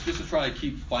campus just to try to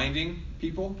keep finding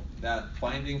people, that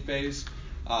finding phase.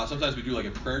 Sometimes we do like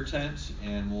a prayer tent,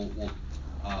 and we'll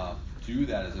do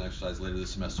that as an exercise later this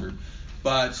semester.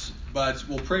 But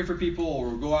we'll pray for people, or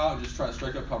we'll go out and just try to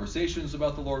strike up conversations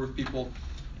about the Lord with people,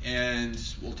 and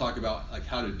we'll talk about like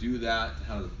how to do that,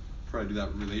 how to try to do that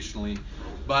relationally.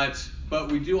 But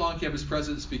we do on-campus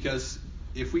presence because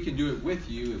if we can do it with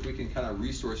you, if we can kind of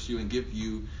resource you and give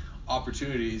you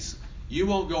opportunities, you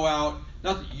won't go out.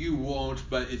 Not that you won't,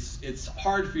 but it's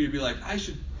hard for you to be like, I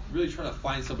should really try to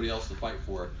find somebody else to fight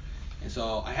for. And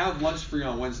so I have lunch for you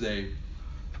on Wednesday.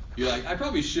 You're like, I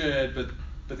probably should, but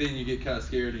then you get kind of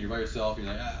scared and you're by yourself. And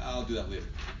you're like, I'll do that later.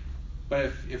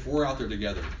 But if we're out there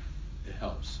together, it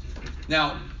helps.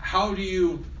 Now, how do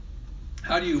you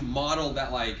model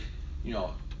that, like,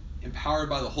 empowered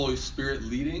by the Holy Spirit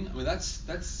leading? I mean,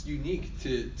 that's unique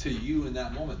to you in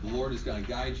that moment. The Lord is going to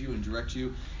guide you and direct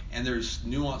you, and there's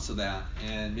nuance of that.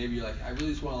 And maybe you're like, I really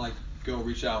just want to like go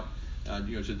reach out,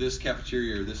 to this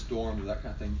cafeteria or this dorm or that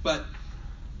kind of thing. But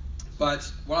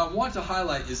what I want to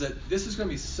highlight is that this is going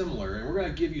to be similar, and we're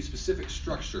going to give you specific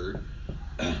structure,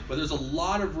 but there's a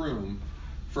lot of room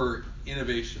for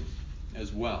innovation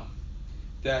as well.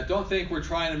 That don't think we're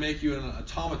trying to make you an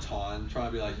automaton, trying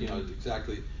to be like,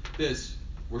 exactly this.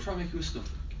 We're trying to make you a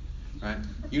snowflake, right?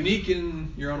 Unique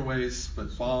in your own ways,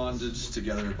 but bonded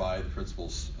together by the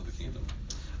principles of the kingdom.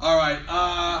 All right,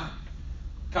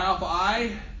 Chi Alpha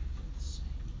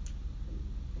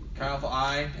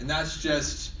I, and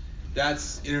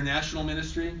that's international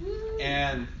ministry.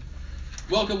 And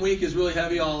Welcome Week is really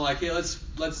heavy on like, hey, let's.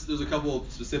 There's a couple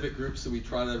of specific groups that we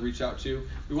try to reach out to.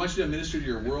 We want you to minister to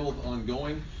your world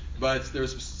ongoing, but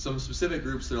there's some specific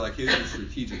groups that are like, hey, this is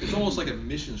strategic. It's almost like a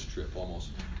missions trip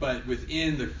almost, but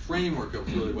within the framework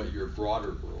of really what your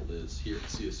broader world is here at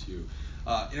CSU.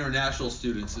 International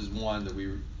students is one that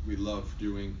we love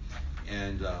doing,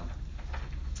 and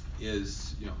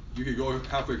is you could go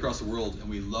halfway across the world, and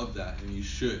we love that, and you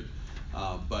should.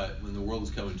 But when the world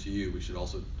is coming to you, we should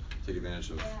also take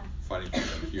advantage of fighting for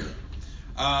them here.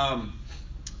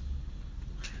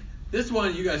 This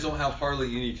one you guys don't have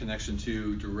hardly any connection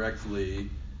to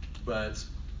directly, but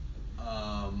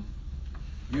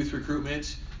youth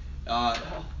recruitment.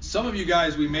 Some of you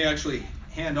guys, we may actually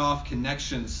hand off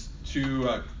connections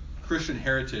to Christian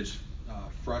Heritage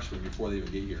freshmen before they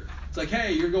even get here. It's like,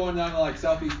 hey, you're going down to like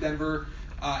Southeast Denver.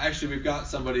 Actually, we've got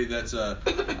somebody that's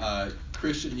a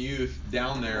Christian youth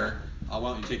down there. Why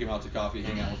don't you take him out to coffee,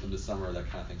 hang out with them this summer, that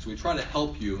kind of thing. So we try to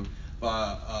help you.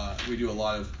 We do a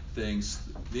lot of things.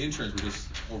 The interns were just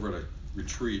over at a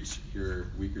retreat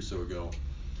here a week or so ago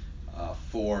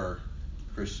for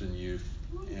Christian youth.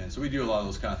 And so we do a lot of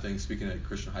those kind of things, speaking at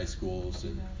Christian high schools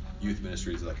and youth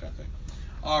ministries, that kind of thing.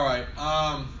 All right.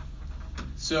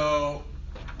 So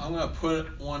I'm gonna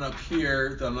put one up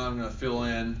here that I'm not gonna fill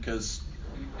in because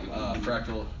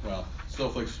fractal. Well,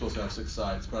 snowflakes are supposed to have 6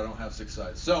 sides, but I don't have 6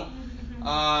 sides. So,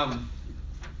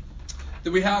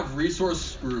 then we have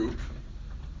resource group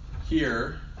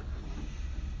here.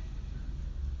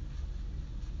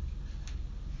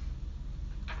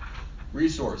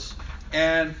 Resource.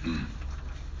 And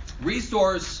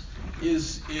resource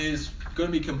is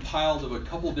going to be compiled of a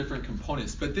couple different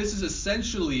components. But this is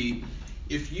essentially,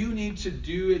 if you need to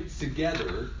do it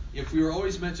together, if we were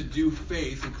always meant to do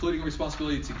faith, including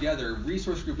responsibility together,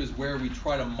 resource group is where we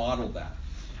try to model that.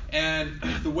 And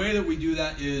the way that we do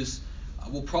that is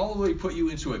we'll probably put you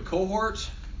into a cohort.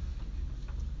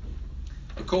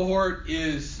 A cohort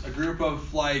is a group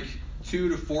of like 2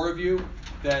 to 4 of you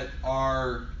that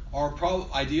are probably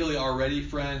ideally already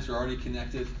friends or already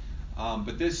connected.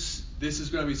 But this is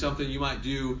going to be something you might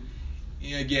do.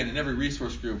 Again, in every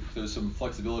resource group, there's some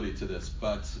flexibility to this,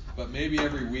 but maybe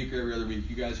every week or every other week,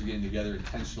 you guys are getting together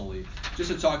intentionally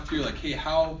just to talk through, like, hey,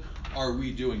 how are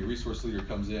we doing? Your resource leader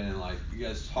comes in and, like, you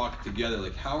guys talk together,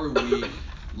 like, how are we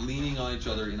leaning on each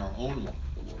other in our own walk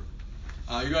with the Lord?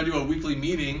 You're going to do a weekly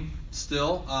meeting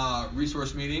still,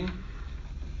 resource meeting.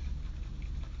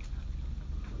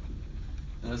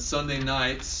 And it's Sunday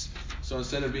nights, so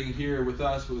instead of being here with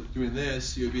us doing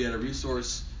this, you'll be at a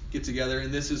resource get together,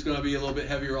 and this is going to be a little bit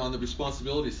heavier on the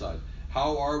responsibility side.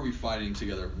 How are we fighting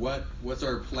together? What's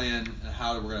our plan, and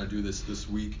how we're going to do this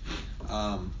week?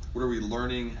 What are we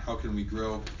learning? How can we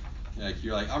grow? Like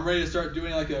you're like, I'm ready to start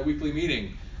doing like a weekly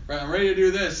meeting, right? I'm ready to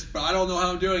do this, but I don't know how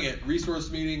I'm doing it. Resource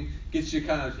meeting gets you,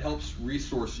 kind of helps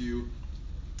resource you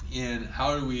in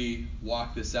how do we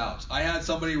walk this out. I had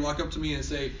somebody walk up to me and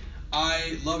say,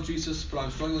 I love Jesus, but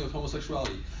I'm struggling with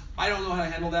homosexuality. I don't know how to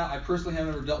handle that. I personally have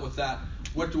never dealt with that.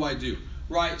 What do I do?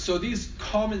 Right? So these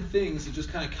common things that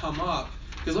just kind of come up,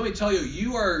 because let me tell you,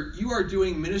 you are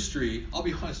doing ministry. I'll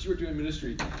be honest, you are doing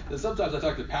ministry. And sometimes I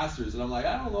talk to pastors and I'm like,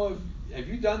 I don't know have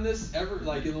you done this ever,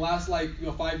 like in the last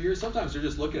 5 years? Sometimes they're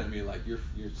just looking at me like your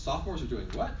sophomores are doing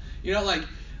what?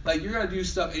 Like you're gonna do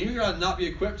stuff and you're gonna not be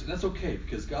equipped, and that's okay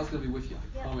because God's gonna be with you.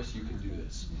 I promise you can do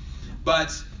this.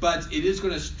 But it is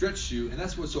going to stretch you, and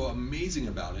that's what's so amazing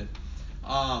about it.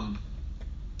 One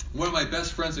of my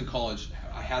best friends in college,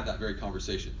 I had that very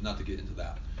conversation, not to get into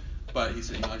that. But he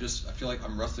said, I feel like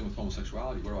I'm wrestling with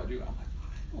homosexuality. What do I do? I'm like,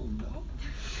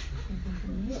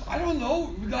 I don't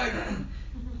know. Like,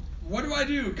 what do I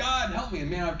do? God, help me. And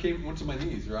man, I went to my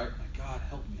knees, right? Like, God,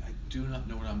 help me. I do not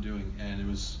know what I'm doing. And it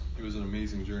was an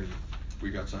amazing journey. We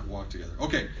got to walk together.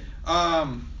 Okay.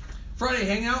 Friday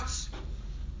Hangouts.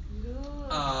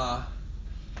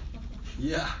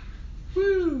 Yeah.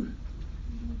 Woo.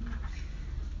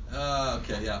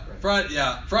 Okay, yeah.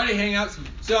 Friday Hangouts.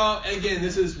 So again,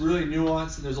 this is really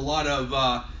nuanced, and there's a lot of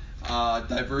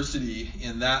diversity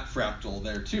in that fractal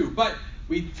there too. But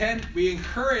we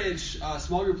encourage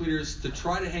small group leaders to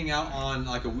try to hang out on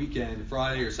like a weekend,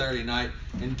 Friday or Saturday night,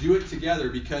 and do it together,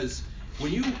 because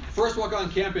when you first walk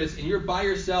on campus and you're by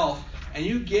yourself and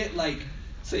you get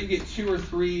say you get 2 or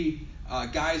 3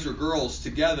 guys or girls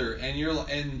together,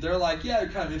 and they're like, yeah, they're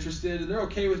kind of interested, and they're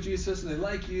okay with Jesus, and they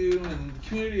like you, and the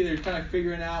community they're kind of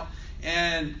figuring out,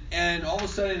 and all of a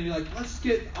sudden you're like, I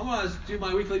want to do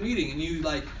my weekly meeting, and you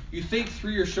think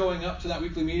 3 are showing up to that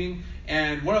weekly meeting,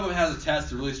 and one of them has a test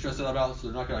they're really stressed out about, so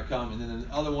they're not going to come, and then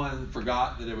the other one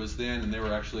forgot that it was then, and they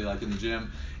were actually like in the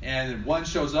gym, and then one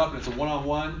shows up and it's a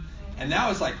one-on-one, and now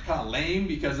it's like kind of lame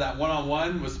because that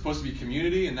one-on-one was supposed to be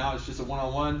community, and now it's just a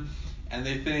one-on-one. And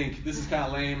they think, this is kind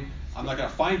of lame, I'm not going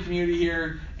to find community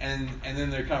here, and then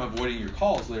they're kind of avoiding your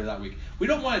calls later that week. We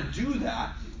don't want to do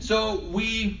that, so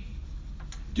we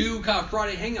do kind of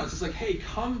Friday Hangouts. It's like, hey,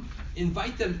 come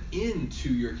invite them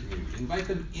into your community. Invite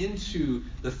them into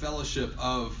the fellowship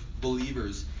of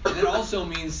believers. And it also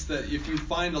means that if you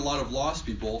find a lot of lost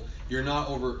people, you're not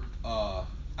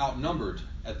outnumbered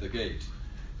at the gate,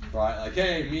 right? Like,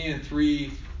 hey, me and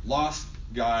 3 lost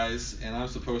guys, and I'm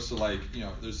supposed to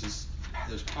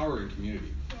there's power in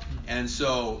community. And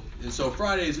so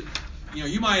Fridays,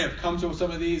 you might have come to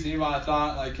some of these and you might have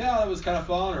thought like, yeah, that was kind of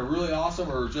fun or really awesome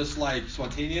or just like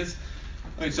spontaneous.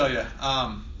 Let me tell you,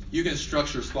 you can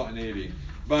structure spontaneity.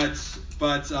 But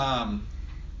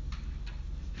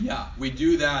yeah, we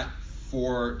do that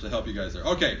to help you guys there.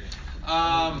 Okay.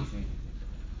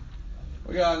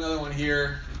 We got another one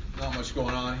here. Not much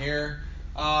going on here.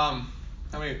 How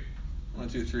many? 1,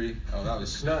 2, 3. Oh, that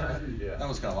was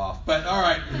kind of off. But all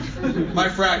right, my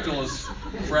fractal is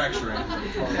fracturing.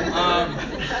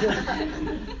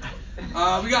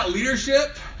 We got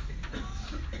leadership.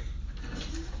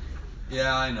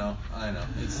 Yeah, I know.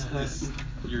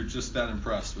 you're just that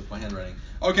impressed with my handwriting.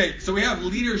 Okay, so we have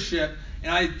leadership,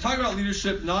 and I talk about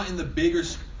leadership not in the bigger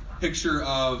picture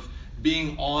of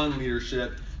being on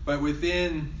leadership, but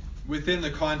within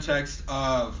the context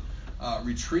of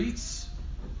retreats.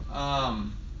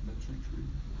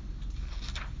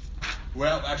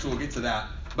 Well, actually, we'll get to that.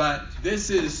 But this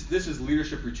is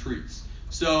leadership retreats.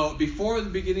 So before the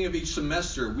beginning of each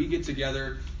semester, we get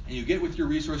together and you get with your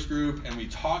resource group and we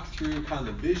talk through kind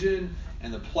of the vision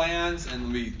and the plans,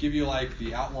 and we give you like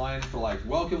the outline for like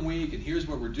welcome week and here's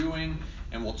what we're doing,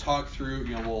 and we'll talk through.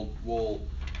 We'll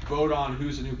vote on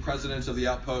who's the new president of the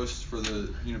outpost for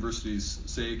the university's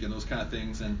sake and those kind of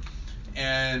things, and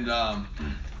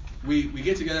we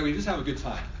get together. We just have a good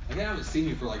time. Like, I haven't seen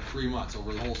you for like 3 months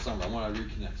over the whole summer. I want to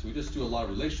reconnect. So we just do a lot of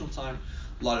relational time,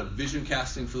 a lot of vision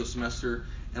casting for the semester,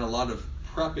 and a lot of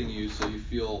prepping you so you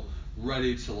feel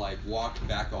ready to like walk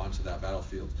back onto that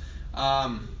battlefield.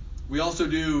 We also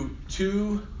do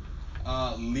 2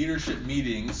 leadership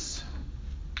meetings.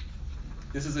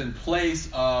 This is in place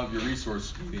of your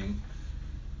resource meeting.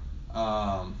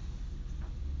 A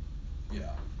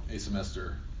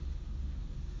semester.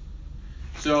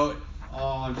 So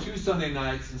on 2 Sunday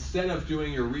nights, instead of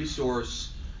doing your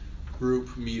resource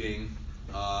group meeting,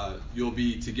 you'll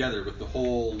be together with the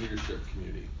whole leadership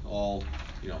community. All,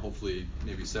 hopefully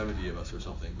maybe 70 of us or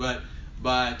something. But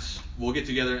we'll get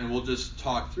together and we'll just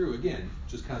talk through, again,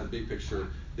 just kind of big picture.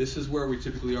 This is where we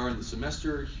typically are in the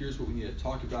semester. Here's what we need to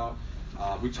talk about.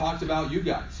 We talked about you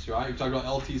guys, right? We talked about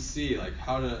LTC, like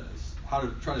how to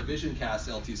try to vision cast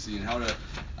LTC and how to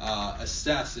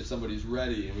assess if somebody's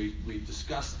ready. And we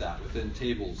discussed that within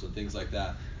tables and things like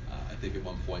that, I think at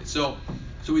one point. So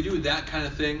we do that kind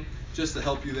of thing just to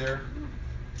help you there.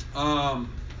 And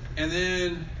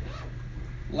then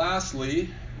lastly,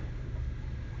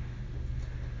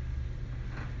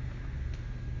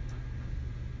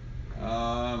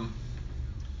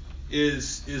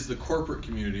 is the corporate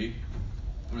community.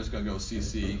 I'm just going to go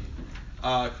CC.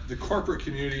 The corporate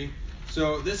community.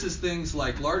 So this is things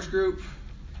like large group.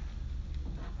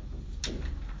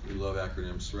 We love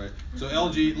acronyms, right? So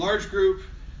LG, large group.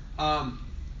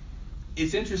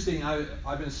 It's interesting.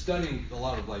 I've been studying a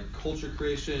lot of like culture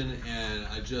creation, and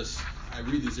I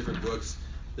read these different books.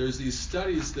 There's these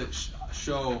studies that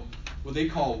show what they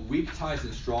call weak ties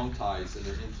and strong ties and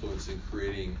their influence in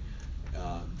creating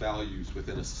values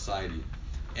within a society.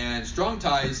 And strong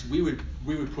ties we would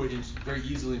put in very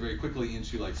easily, very quickly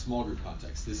into like small group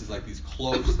context. This is like these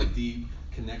close, deep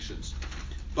connections.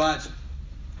 But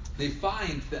they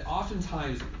find that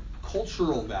oftentimes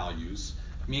cultural values,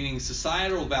 meaning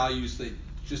societal values that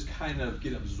just kind of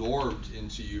get absorbed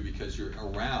into you because you're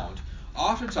around,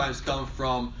 oftentimes come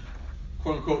from,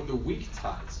 quote unquote, the weak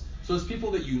ties. So it's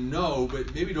people that you know,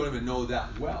 but maybe don't even know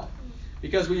that well.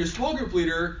 Because when your small group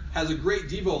leader has a great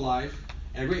Devo life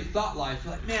and a great thought life,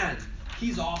 you're like, man,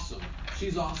 he's awesome,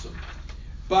 she's awesome.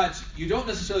 But you don't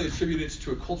necessarily attribute it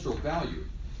to a cultural value.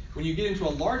 When you get into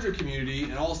a larger community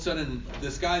and all of a sudden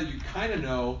this guy that you kind of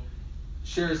know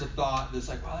shares a thought that's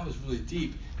like, wow, that was really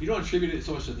deep, you don't attribute it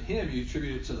so much to him, you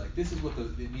attribute it to like, this is what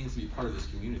it means to be part of this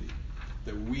community.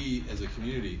 That we as a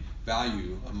community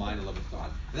value a mind and love of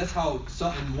thought. And that's how,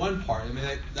 in one part, I mean,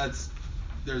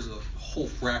 there's a whole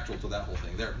fractal to that whole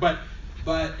thing there. But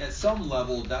at some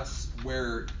level, that's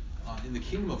where in the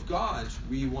kingdom of God,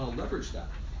 we want to leverage that.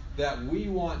 That we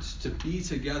want to be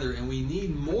together, and we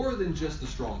need more than just the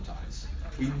strong ties.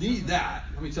 We need that.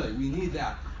 Let me tell you, we need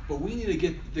that. But we need to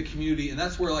get the community, and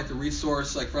that's where like the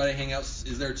resource, like Friday Hangouts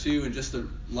is there too, and just the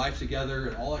life together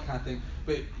and all that kind of thing.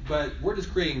 But we're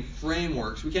just creating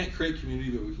frameworks. We can't create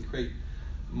community, but we can create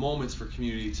moments for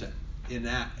community to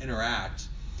interact.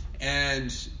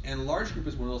 And large group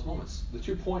is one of those moments. The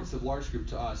 2 points of large group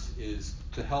to us is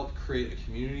to help create a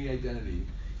community identity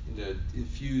and to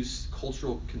infuse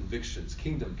cultural convictions,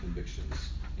 kingdom convictions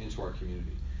into our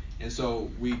community. And so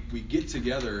we get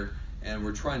together and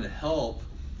we're trying to help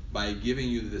by giving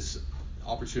you this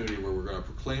opportunity where we're going to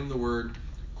proclaim the word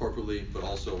corporately, but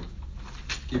also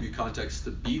give you context to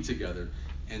be together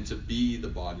and to be the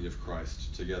body of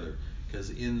Christ together. Because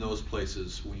in those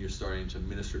places, when you're starting to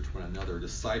minister to one another,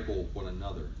 disciple one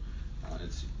another,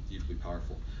 it's deeply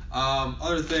powerful.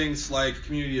 Other things like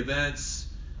community events,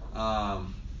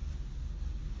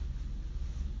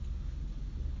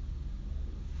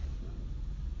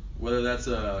 whether that's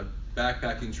a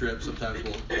backpacking trip, sometimes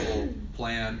we'll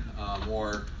plan,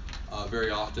 or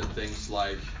very often things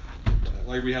like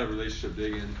we had a relationship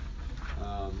dig-in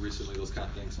recently, those kind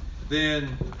of things. Then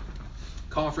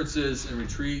conferences and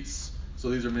retreats. So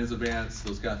these are men's events,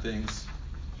 those kind of things.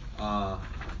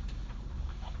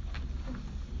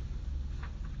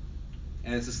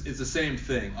 And it's the same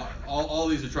thing. All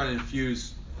these are trying to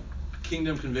infuse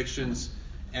kingdom convictions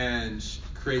and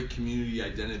create community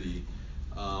identity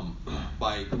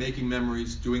by making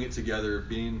memories, doing it together,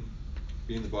 being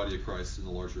the body of Christ in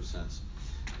the larger sense.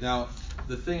 Now,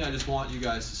 the thing I just want you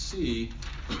guys to see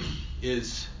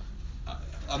is,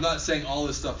 I'm not saying all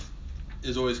this stuff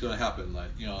is always going to happen. Like,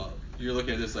 you're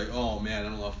looking at this like, oh man, I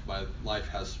don't know if my life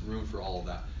has room for all of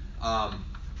that.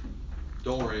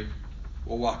 Don't worry,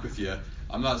 we'll walk with you.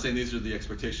 I'm not saying these are the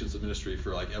expectations of ministry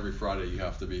for like every Friday you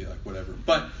have to be like whatever.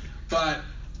 But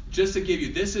just to give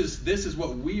you, this is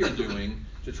what we are doing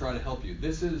to try to help you.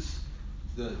 This is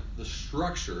the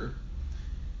structure,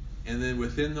 and then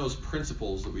within those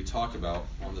principles that we talk about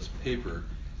on this paper,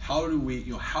 how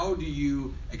do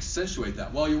you accentuate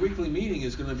that? Well, your weekly meeting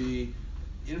is going to be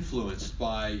influenced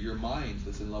by your mind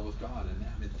that's in love with God, and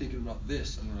I've been thinking about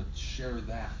this, I'm going to share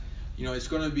that. It's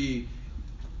going to be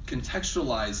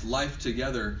contextualize life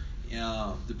together,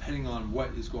 depending on what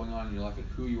is going on in your life and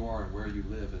who you are and where you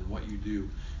live and what you do.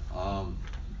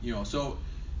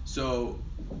 So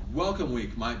welcome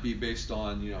week might be based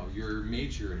on your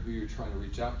major and who you're trying to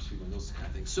reach out to and those kind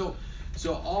of things. So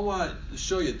I want to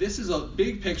show you, this is a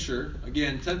big picture,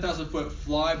 again, 10,000 foot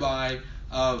flyby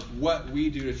of what we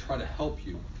do to try to help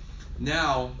you.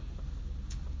 Now,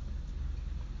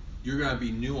 you're going to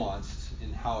be nuanced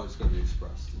in how it's going to be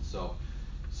expressed. And so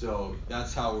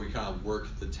that's how we kind of work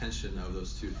the tension of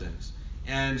those two things.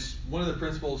 And one of the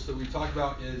principles that we talk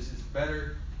about is it's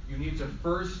better, you need to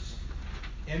first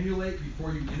emulate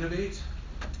before you innovate,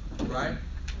 right?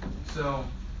 So,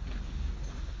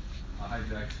 hi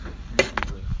Jax.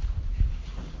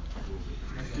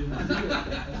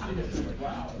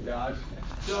 Wow, gosh.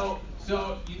 So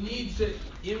you need to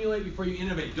emulate before you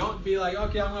innovate. Don't be like,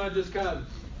 okay, I'm going to just kind of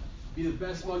be the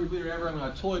best small group leader ever. I'm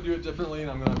going to totally do it differently,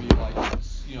 and I'm going to be like,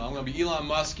 I'm going to be Elon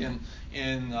Musk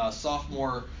in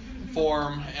sophomore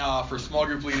form for small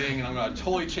group leading, and I'm going to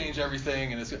totally change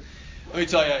everything. And let me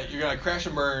tell you, you're going to crash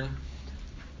and burn.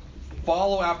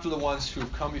 Follow after the ones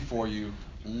who've come before you.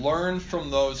 Learn from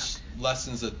those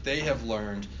lessons that they have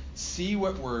learned. See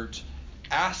what worked.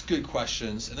 Ask good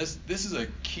questions. And this is a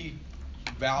key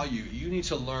value. You need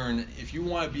to learn if you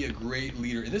want to be a great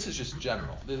leader. And this is just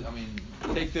general.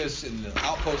 Take this in the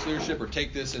outpost leadership or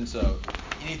take this into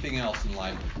anything else in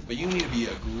life. But you need to be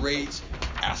a great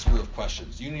asker of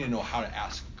questions. You need to know how to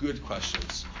ask good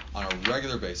questions on a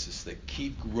regular basis that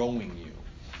keep growing you.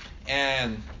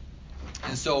 And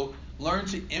so learn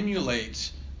to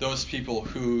emulate those people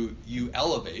who you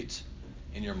elevate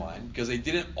in your mind, because they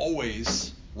didn't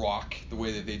always rock the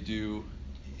way that they do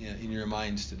in your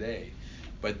minds today.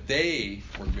 But they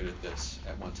were good at this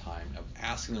at one time, of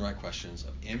asking the right questions,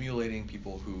 of emulating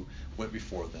people who went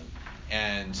before them.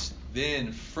 And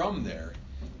then from there,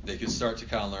 they could start to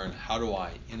kind of learn, how do I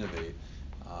innovate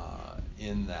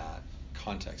in that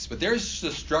context? But there's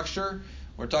the structure.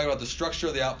 We're talking about the structure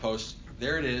of the outpost.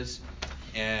 There it is.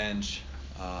 And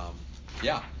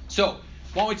so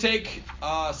why don't we take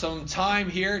some time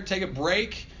here, take a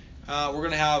break. We're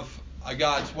going to have, I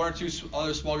got one or two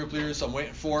other small group leaders I'm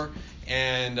waiting for,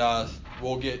 and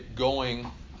we'll get going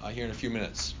here in a few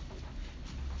minutes.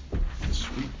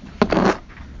 Sweet.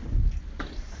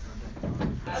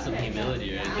 Some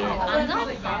humility right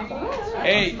there.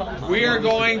 Hey, we are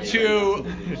going to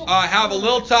have a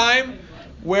little time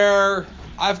where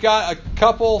I've got a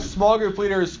couple small group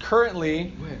leaders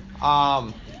currently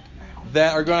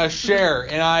that are going to share,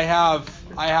 and I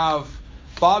have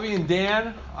Bobby and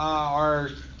Dan are,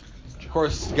 of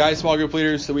course, guys small group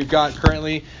leaders that we've got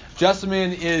currently.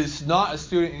 Jessamine is not a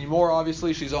student anymore,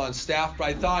 obviously. She's on staff, but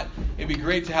I thought it'd be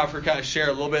great to have her kind of share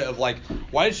a little bit of like,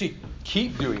 why did she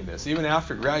keep doing this? Even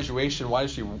after graduation, why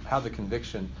did she have the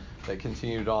conviction that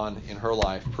continued on in her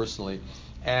life personally?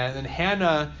 And then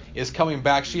Hannah is coming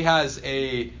back. She has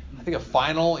a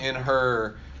final in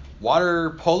her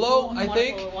water polo, I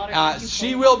think.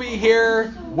 She will be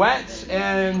here wet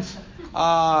and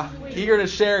eager to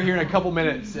share here in a couple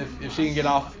minutes if she can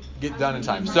get done in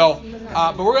time. So,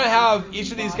 but we're going to have each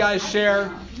of these guys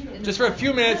share just for a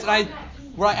few minutes. And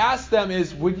what I asked them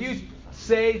is, would you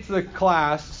say to the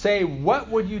class, what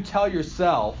would you tell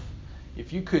yourself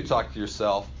if you could talk to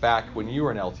yourself back when you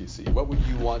were in LTC? What would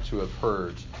you want to have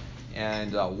heard?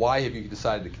 And why have you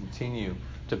decided to continue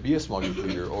to be a small group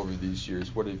leader over these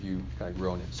years? What have you kind of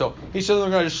grown in? So each of them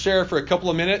are going to share for a couple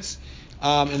of minutes.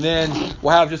 And then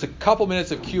we'll have just a couple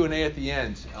minutes of Q&A at the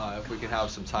end if we can have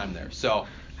some time there. So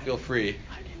feel free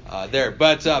there.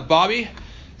 But Bobby,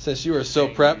 since you are so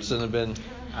prepped and have been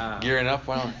gearing up,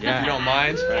 if you don't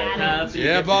mind. Right.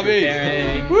 Yeah, Bobby.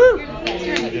 Woo!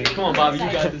 Come on, Bobby,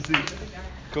 you got the seat.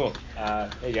 Cool.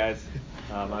 Hey guys.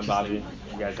 I'm Bobby.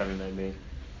 You guys haven't met me.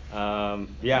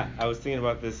 Yeah, I was thinking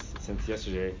about this since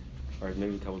yesterday, or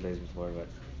maybe a couple days before. But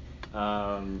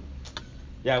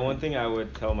yeah, one thing I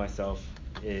would tell myself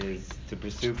is to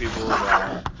pursue people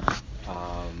that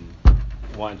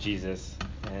want Jesus,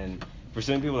 and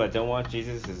pursuing people that don't want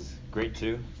Jesus is great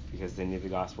too, because they need the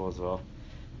gospel as well.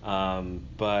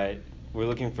 But we're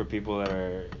looking for people that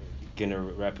are going to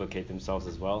replicate themselves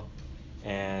as well.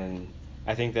 And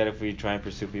I think that if we try and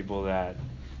pursue people that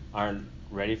aren't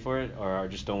ready for it or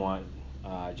just don't want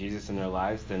Jesus in their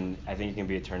lives, then I think it can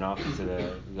be a turnoff to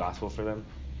the gospel for them.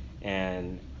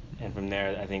 And from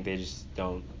there, I think they just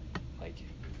don't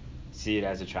see it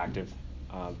as attractive,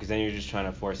 because then you're just trying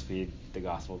to force feed the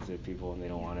gospel to people and they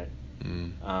don't want it.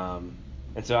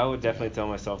 And so I would definitely tell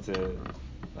myself to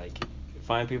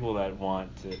find people that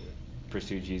want to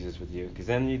pursue Jesus with you, because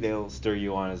then they'll stir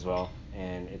you on as well.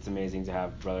 And it's amazing to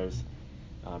have brothers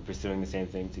pursuing the same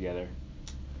thing together.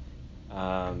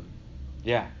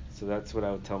 Yeah, so that's what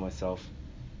I would tell myself.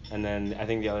 And then I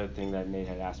think the other thing that Nate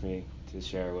had asked me to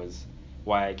share was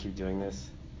why I keep doing this.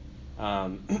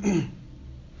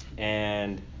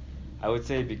 And I would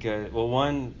say because, well,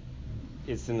 one,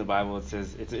 it's in the Bible. It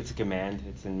says it's a command.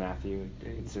 It's in Matthew.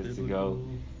 It says to go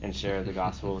and share the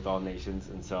gospel with all nations.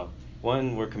 And so,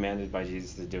 one, we're commanded by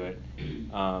Jesus to do it.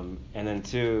 And then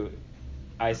two,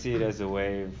 I see it as a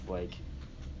way of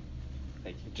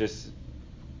just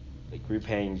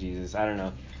repaying Jesus. I don't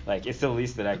know. It's the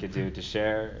least that I could do to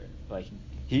share.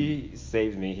 He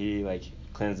saved me. He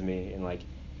cleansed me, and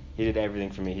he did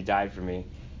everything for me. He died for me,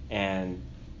 and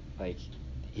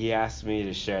he asked me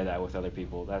to share that with other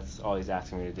people. That's all he's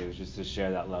asking me to do, is just to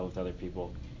share that love with other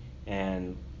people.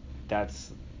 And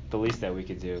that's the least that we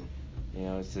could do,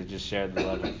 is to just share the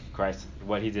love of Christ,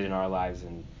 what he did in our lives,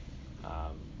 and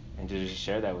to just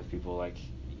share that with people.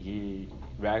 He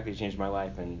radically changed my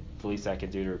life, and the least I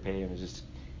could do to repay him is just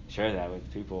share that with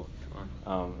people.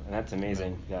 And that's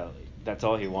amazing. That's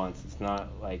all he wants. It's not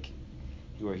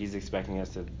where he's expecting us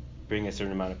to bring a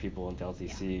certain amount of people into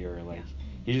LTC, or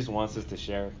he just wants us to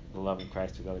share the love of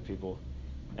Christ with other people.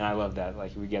 And I love that.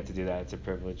 We get to do that. It's a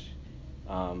privilege.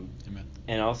 Amen.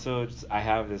 And also, I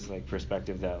have this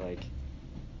perspective that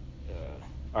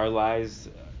our lives,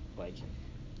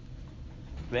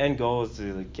 the end goal is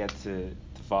to get to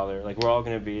the Father. We're all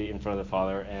going to be in front of the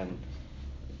Father, and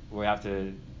we have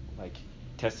to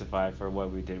testify for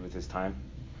what we did with his time.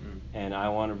 And I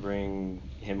want to bring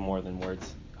him more than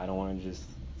words. I don't want to just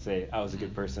say I was a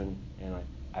good person and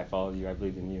I followed you, I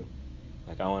believed in you.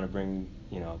 I want to bring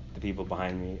the people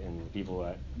behind me and the people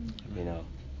that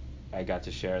I got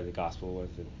to share the gospel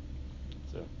with. And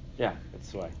so yeah,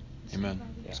 that's why. Amen.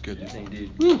 Yeah. That's good.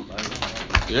 Indeed. Woo.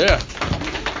 Yeah.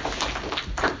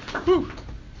 Woo.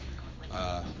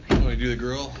 Want to do the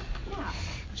girl? Yeah.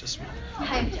 Jasmine.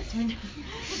 Hi, I'm Jasmine.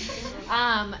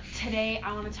 Today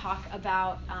I want to talk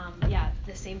about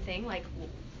the same thing,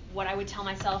 what I would tell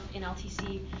myself in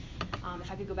LTC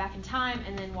if I could go back in time,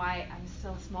 and then why I'm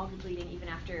still small group leading even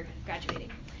after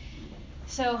graduating.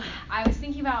 So I was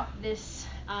thinking about this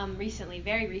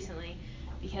very recently,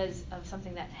 because of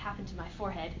something that happened to my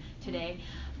forehead today.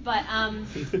 But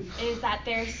is that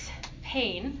there's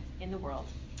pain in the world,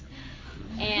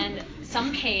 and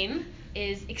some pain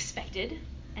is expected,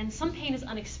 and some pain is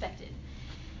unexpected.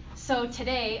 So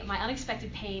today, my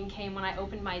unexpected pain came when I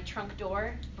opened my trunk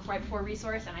door right before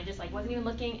resource, and I just wasn't even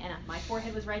looking, and my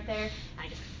forehead was right there, and I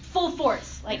just full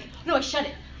force, I shut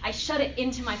it. I shut it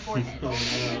into my forehead, and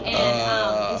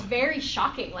it was very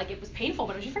shocking. It was painful,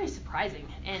 but it was just very surprising,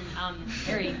 and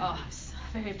very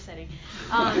upsetting.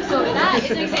 So that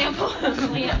is an example of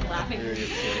Leanne laughing.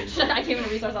 I came into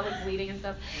resource, I was bleeding and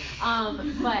stuff.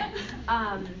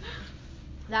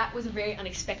 That was a very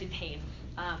unexpected pain.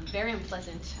 Very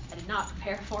unpleasant. I did not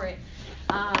prepare for it.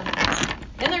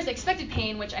 Then there's expected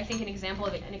pain, which I think an example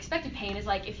of an expected pain is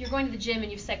if you're going to the gym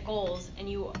and you've set goals and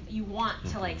you want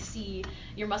to see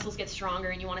your muscles get stronger,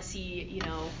 and you want to see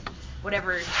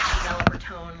whatever develop or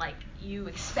tone, you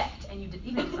expect and you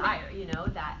even desire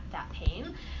that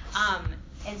pain.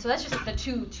 And so that's just the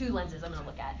two lenses I'm going to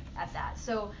look at that.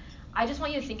 So I just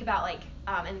want you to think about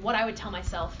and what I would tell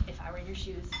myself if I were in your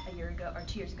shoes a year ago or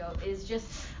 2 years ago is just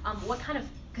what kind of,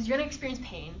 because you're going to experience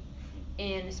pain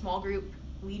in small group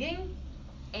leading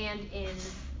and in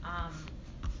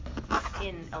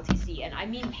LTC, and I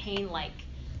mean pain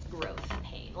growth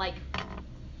pain,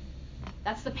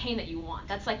 that's the pain that you want.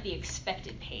 That's the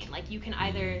expected pain. You can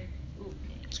either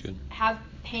have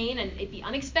pain and it be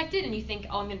unexpected, and you think,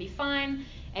 oh, I'm going to be fine,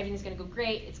 everything's going to go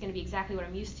great, it's going to be exactly what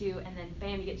I'm used to, and then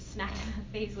bam, you get smacked in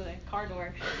the face with a car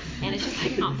door, and it's just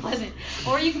like not pleasant.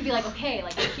 Or you can be like, okay,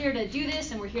 like we're here to do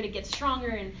this, and we're here to get stronger,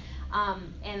 and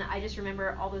I just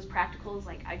remember all those practicals.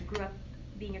 Like I grew up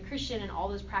being a Christian, and all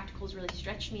those practicals really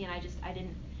stretched me, and I just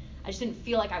didn't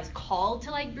feel like I was called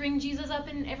to like bring Jesus up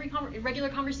in every regular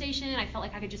conversation. I felt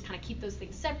like I could just kind of keep those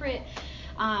things separate.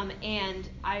 And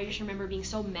I just remember being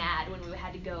so mad when we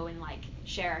had to go and like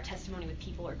share our testimony with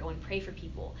people or go and pray for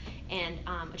people, and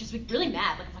just like really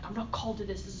mad. Like I'm not called to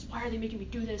this. Why are they making me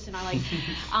do this? And I like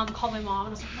called my mom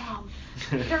and I was like, Mom,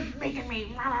 they're making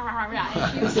me.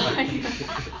 And she was like,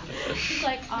 she's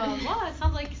like, well, it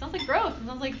sounds like growth. It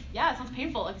sounds like it sounds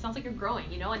painful. Like, it sounds like you're growing,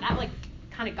 and that like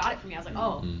kind of got it for me. I was like,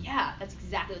 oh yeah, that's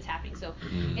exactly what's happening. So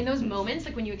in those moments,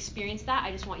 like when you experience that,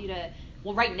 I just want you to.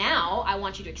 Well, right now, I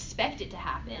want you to expect it to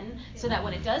happen so that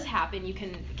when it does happen, you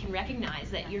can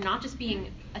recognize that you're not just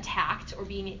being attacked or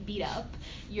being beat up.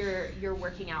 You're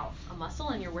working out a muscle,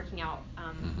 and you're working out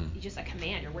just a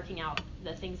command. You're working out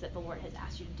the things that the Lord has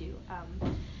asked you to do.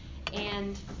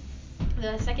 And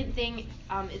the second thing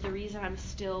is the reason I'm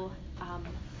still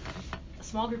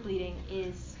small group leading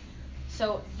is,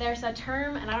 so there's a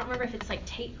term, and I don't remember if it's like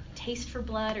taste for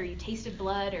blood, or you tasted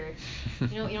blood, or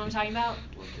you know what I'm talking about?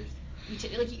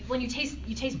 When you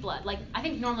taste blood. Like I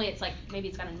think normally it's like maybe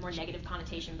it's got a more negative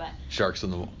connotation, but sharks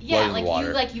in the blood in the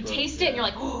water. you taste it and you're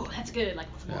like, oh, that's good. Like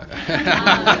let's more.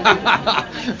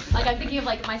 Like I'm thinking of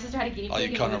like my sister had a guinea pig. All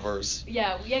you carnivores.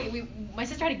 My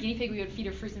sister had a guinea pig. We would feed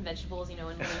her fruits and vegetables, and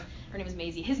her name was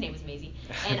Maisie. His name was Maisie,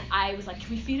 and I was like, can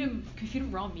we feed him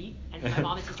raw meat? And my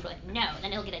mom and sister were like, no,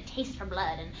 then he'll get a taste for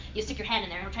blood, and you stick your hand in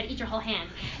there and he'll try to eat your whole hand.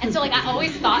 And so like I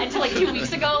always thought until like 2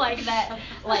 weeks ago that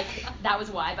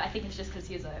was why, but I think it's just because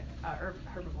he's a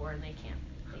herbivore and they can't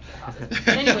process.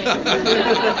 But anyway,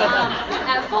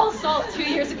 at Fall Salt 2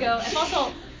 years ago, at Fall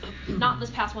Salt, not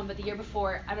this past one, but the year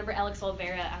before, I remember Alex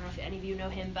Olvera. I don't know if any of you know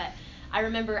him, but I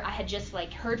remember I had just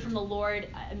like heard from the Lord.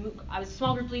 I was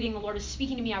small group leading. The Lord was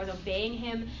speaking to me. I was obeying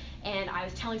Him, and I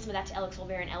was telling some of that to Alex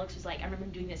Olvera. And Alex was like, I remember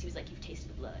him doing this. He was like, "You've tasted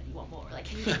the blood. You want more? Like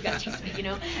you got to taste of it,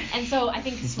 And so I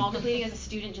think small group leading as a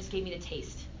student just gave me the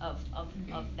taste of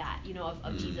that,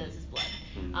 of Jesus' blood,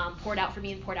 poured out for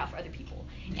me and poured out for other people.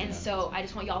 And so I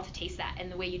just want y'all to taste that.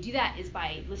 And the way you do that is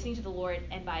by listening to the Lord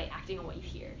and by acting on what you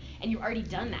hear. And you've already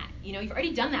done that. You've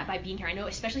already done that by being here. I know,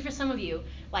 especially for some of you,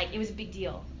 like it was a big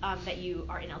deal that you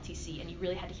are in LTC and you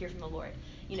really had to hear from the Lord,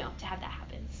 to have that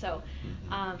happen. So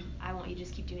I want you to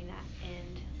just keep doing that.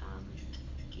 And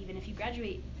even if you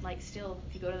graduate, like still,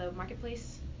 if you go to the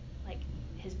marketplace, like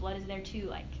His blood is there too.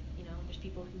 Like, there's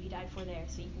people who He died for there,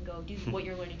 so you can go do what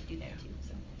you're learning to do there too.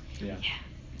 So Yeah.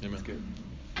 Amen. That's good.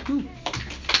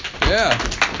 Yeah.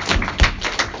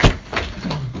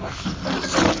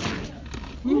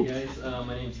 Hey guys,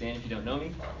 my name's Dan. If you don't know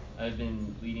me, I've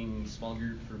been leading small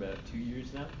group for about 2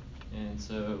 years now, and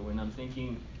so when I'm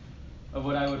thinking of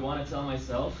what I would want to tell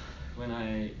myself when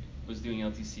I was doing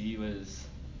LTC was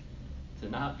to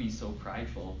not be so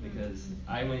prideful, because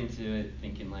I went into it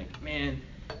thinking like, man,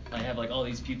 I have like all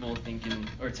these people thinking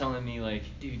or telling me like,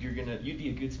 dude, you'd be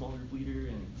a good small group leader,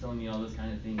 and telling me all those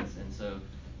kind of things, and so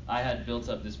I had built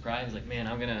up this pride. I was like, man,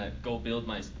 I'm gonna go build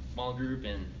my small group,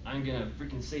 and I'm gonna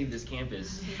freaking save this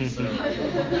campus. So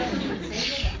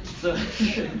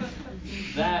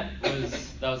that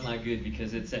was not good,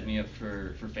 because it set me up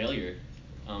for failure.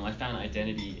 I found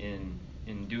identity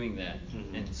in doing that,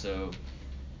 and so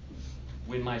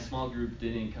when my small group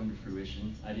didn't come to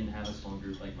fruition, I didn't have a small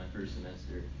group like my first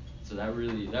semester. So that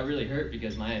really hurt,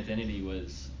 because my identity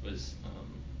was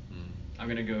I'm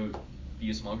gonna go be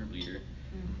a small group leader.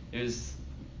 It was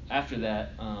after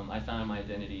that I found my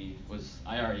identity was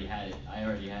I already had it. I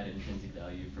already had intrinsic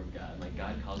value from God. Like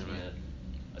God calls me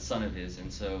a son of His,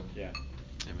 and so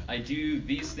I do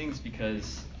these things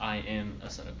because I am a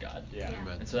son of God. Yeah.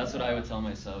 And so that's what I would tell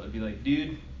myself. It'd be like,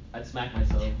 dude, I'd smack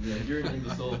myself. I'd be like, you're an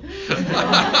imbecile.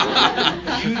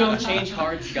 You don't change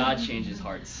hearts, God changes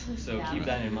hearts. So keep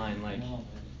that in mind. Like,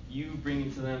 you bring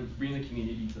it to them, bring the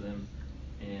community to them,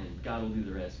 and God will do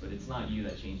the rest. But it's not you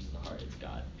that changes the heart, it's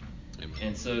God. Amen.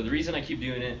 And so the reason I keep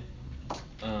doing it,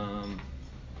 how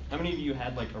many of you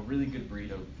had like a really good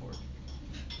burrito before?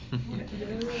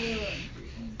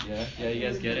 Yeah, you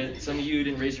guys get it? Some of you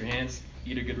didn't raise your hands,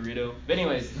 eat a good burrito. But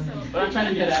anyways, what I'm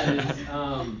trying to get at is,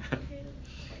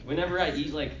 whenever I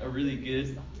eat like a really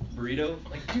good burrito,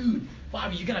 I'm like, dude,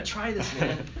 Bobby, you gotta try this,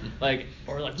 man.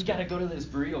 Or we gotta go to this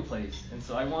burrito place. And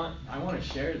so I want to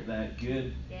share that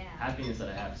good happiness that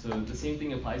I have. So the same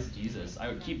thing applies to Jesus. I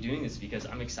would keep doing this because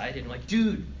I'm excited. I'm like,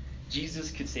 dude,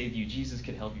 Jesus could save you. Jesus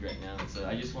could help you right now. And so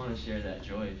I just want to share that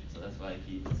joy. So that's why I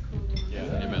keep. Yeah.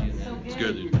 Amen. So It's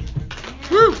good. good, dude.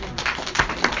 Woo!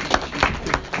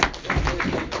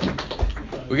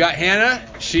 We got Hannah.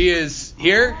 She is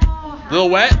here. A little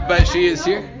wet, but she is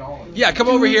here. Yeah, come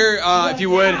over here if you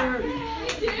would.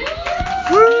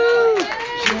 Woo!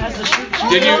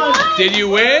 Did you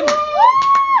win?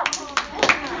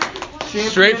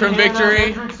 Straight from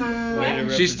victory.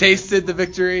 She's tasted the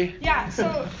victory. Yeah,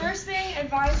 so first thing,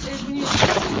 advice is when you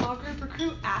start a small group,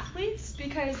 recruit athletes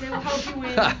because they will help you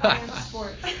win financial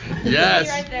sports. Yes.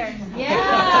 Right there. Yeah.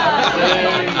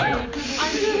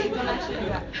 I'm kidding, don't actually do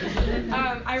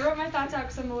that. I wrote my thoughts out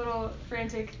because I'm a little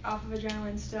frantic off of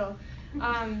adrenaline still.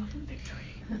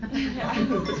 Yeah.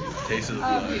 Taste of the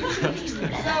blood.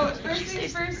 So first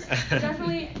things first,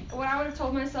 definitely what I would have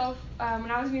told myself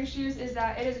when I was in your shoes is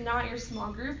that it is not your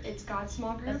small group, it's God's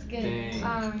small group. That's good.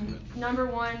 Number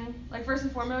one, like first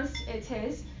and foremost, it's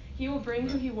His. He will bring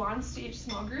who He wants to each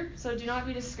small group, so do not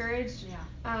be discouraged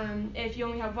if you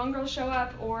only have one girl show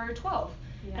up or 12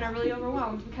 and are really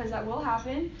overwhelmed, because that will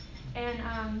happen. And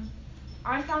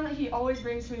I found that He always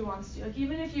brings who He wants to. Like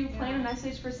even if you plan a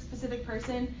message for a specific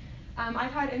person,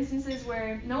 I've had instances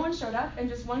where no one showed up and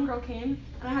just one girl came,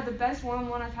 and I had the best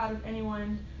one-on-one I've had with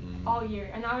anyone all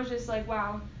year. And I was just like,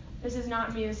 wow, this is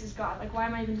not me, this is God. Like, why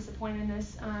am I even disappointed in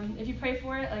this? If you pray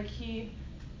for it, like He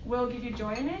will give you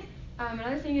joy in it.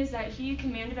 Another thing is that He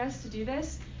commanded us to do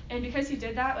this, and because He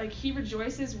did that, like He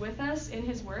rejoices with us in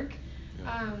His work.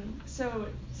 So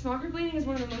small group leading is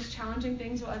one of the most challenging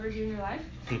things you'll ever do in your life,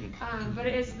 but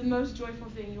it is the most joyful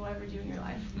thing you'll ever do in your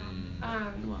life.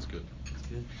 That's good.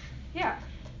 Yeah,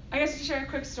 I guess to share a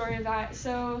quick story of that.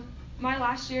 So my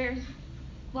last year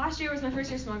was my first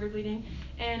year small group leading,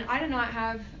 and I did not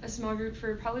have a small group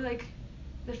for probably like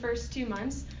the first 2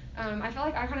 months. I felt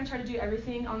like I kind of tried to do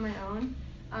everything on my own.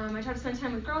 I tried to spend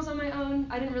time with girls on my own.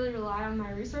 I didn't really rely on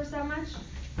my resource that much.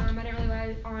 I didn't really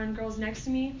rely on girls next to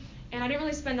me, and I didn't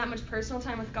really spend that much personal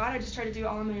time with God. I just tried to do it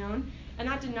all on my own, and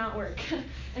that did not work.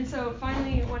 And so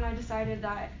finally, when I decided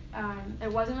that it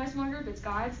wasn't my small group, it's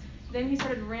God's, then He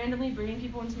started randomly bringing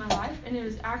people into my life, and it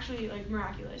was actually like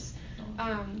miraculous.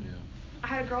 I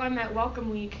had a girl I met welcome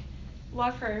week,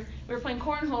 love her. We were playing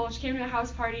cornhole. She came to a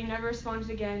house party, never responded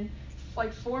again.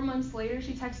 Like 4 months later,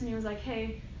 she texted me and was like,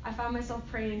 "Hey, I found myself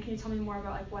praying. Can you tell me more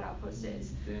about like what Outpost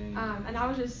is?" And that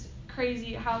was just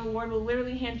crazy how the Lord will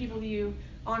literally hand people to you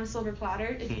on a silver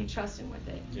platter if you trust Him with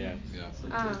it. Yeah.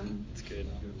 It's good.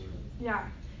 Yeah.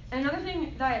 And another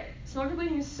thing that small group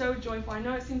leading is so joyful. I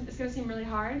know it's going to seem really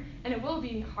hard, and it will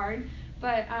be hard,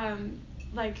 but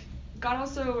like God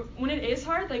also, when it is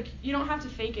hard, like you don't have to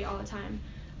fake it all the time.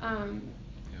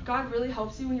 God really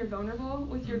helps you when you're vulnerable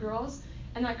with your girls,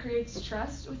 and that creates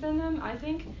trust within them, I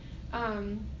think.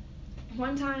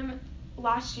 One time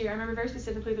last year, I remember very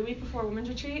specifically, the week before Women's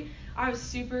Retreat, I was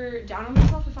super down on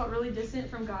myself. I felt really distant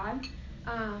from God.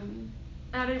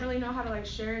 And I didn't really know how to like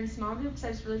share in small group because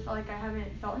I just really felt like I haven't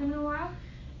felt Him in a while.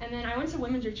 And then I went to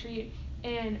Women's Retreat,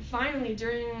 and finally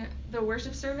during the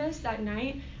worship service that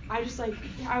night, I was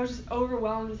just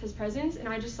overwhelmed with His presence, and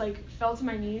I just like fell to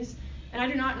my knees. And I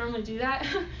do not normally do that,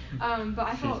 but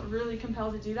I felt really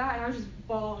compelled to do that, and I was just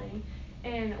bawling.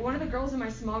 And one of the girls in my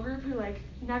small group who like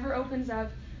never opens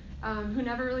up, who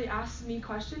never really asks me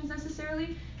questions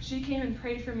necessarily, she came and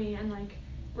prayed for me and like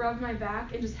rubbed my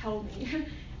back and just held me.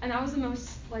 And that was the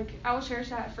most, like, I will cherish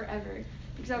that forever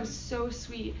because that was so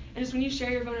sweet. And just when you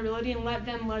share your vulnerability and let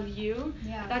them love you,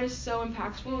 that is so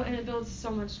impactful, and it builds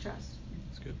so much trust.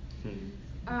 That's good.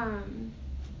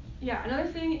 Another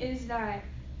thing is that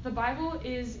the Bible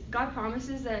is, God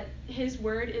promises that His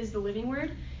word is the living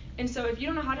word. And so if you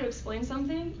don't know how to explain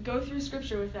something, go through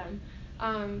scripture with them.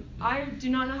 I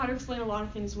do not know how to explain a lot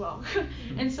of things well.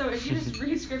 And so if you just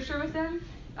read scripture with them,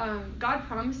 God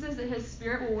promises that His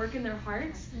Spirit will work in their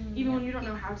hearts, even when you don't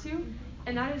know how to.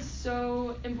 And that is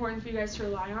so important for you guys to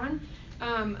rely on.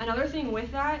 Another thing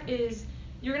with that is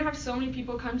you're going to have so many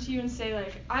people come to you and say,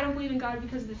 like, I don't believe in God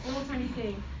because of this little tiny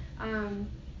thing.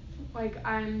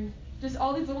 I'm just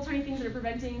all these little tiny things that are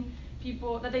preventing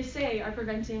people, that they say are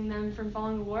preventing them from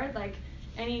following the Lord, like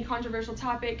any controversial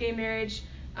topic, gay marriage,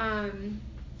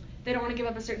 they don't want to give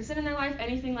up a certain sin in their life,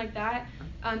 anything like that.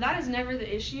 That is never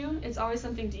the issue. It's always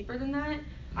something deeper than that,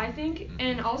 I think.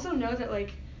 And also know that,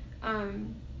 like,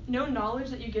 no knowledge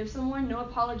that you give someone, no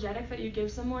apologetic that you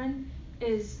give someone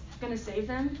is going to save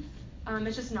them.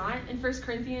 It's just not. In 1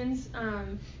 Corinthians,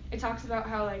 it talks about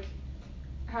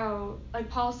how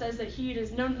Paul says that he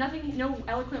does no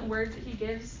eloquent words that he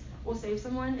gives will save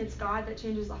someone. It's God that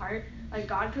changes the heart. Like,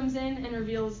 God comes in and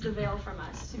reveals the veil from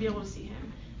us to be able to see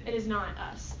Him. It is not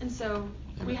us. And so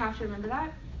we have to remember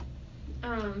that.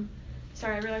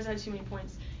 Sorry, I realized I had too many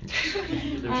points.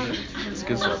 It's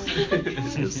good stuff.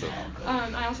 It's good stuff.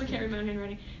 I also can't read my own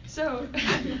handwriting. So,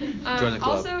 Join the club.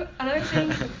 also, another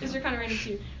thing, these are kind of random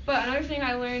too, but another thing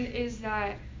I learned is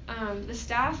that the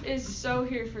staff is so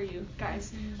here for you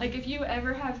guys. Like, if you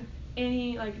ever have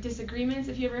any, like, disagreements,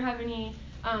 if you ever have any,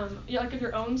 like, of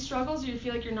your own struggles, or you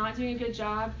feel like you're not doing a good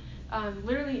job,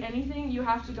 literally anything, you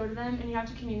have to go to them and you have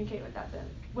to communicate with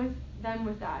them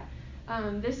with that.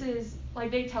 This is, like,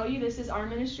 they tell you this is our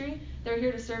ministry. They're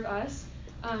here to serve us,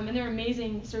 and they're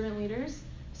amazing servant leaders.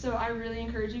 So I really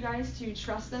encourage you guys to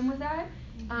trust them with that,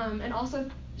 and also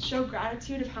show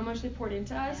gratitude of how much they poured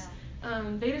into us.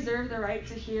 They deserve the right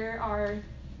to hear our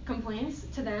complaints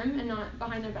to them and not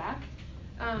behind their back.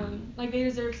 Like, they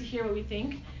deserve to hear what we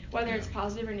think, whether it's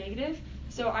positive or negative.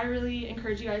 So I really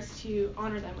encourage you guys to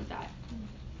honor them with that.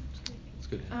 That's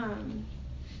good.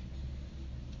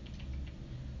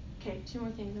 Okay, 2 more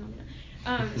things and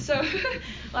I'm done. So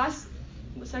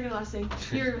second to last thing,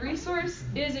 your resource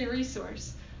is a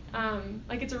resource.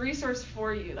 Like, it's a resource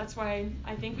for you. That's why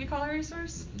I think we call it a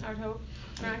resource. I would hope.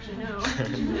 I don't actually know.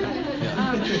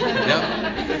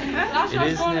 That's what I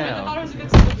was going with. I thought it was a good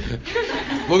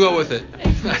slogan. We'll go with it.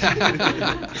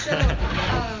 So,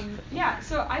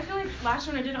 so I feel like last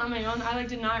year when I did it on my own, I, like,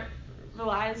 did not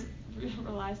realize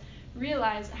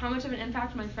how much of an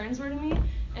impact my friends were to me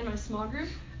in my small group.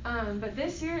 But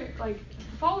this year, like,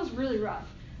 the fall was really rough.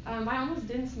 I almost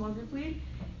didn't small group lead,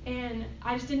 and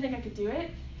I just didn't think I could do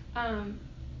it. I,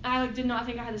 like, did not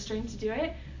think I had the strength to do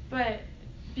it, but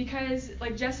because,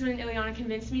 like, Jessamine and Ileana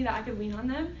convinced me that I could lean on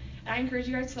them, and I encourage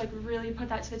you guys to, like, really put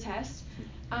that to the test.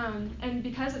 And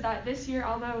because of that, this year,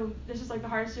 although this was, like, the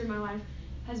hardest year of my life,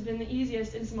 has been the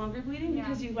easiest in small group leading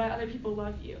because you let other people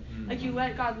love you. Like, you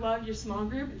let God love your small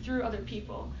group through other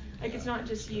people. Like, it's not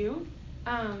just you.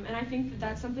 And I think that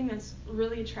that's something that's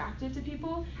really attractive to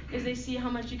people, is they see how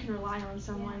much you can rely on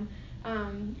someone.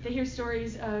 They hear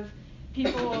stories of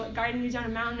people guiding you down a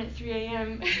mountain at 3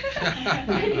 a.m.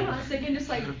 and you're not sick, and just,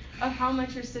 like, of how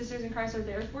much your sisters in Christ are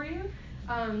there for you.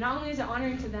 Not only is it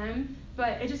honoring to them,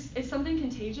 but it's something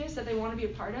contagious that they want to be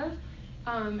a part of.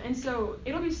 And so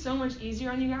it'll be so much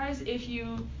easier on you guys if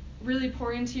you really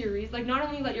pour into your like, not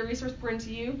only let your resource pour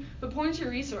into you, but pour into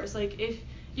your resource. Like, if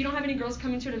you don't have any girls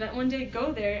coming to an event one day,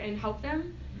 go there and help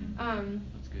them.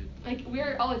 That's good. Like,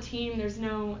 we're all a team. There's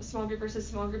no small group versus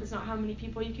small group. It's not how many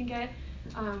people you can get.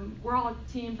 We're all a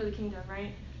team for the kingdom,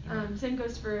 right? Same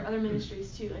goes for other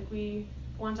ministries too. Like, we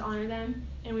want to honor them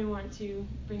and we want to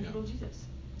bring people to Jesus.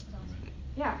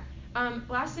 Yeah.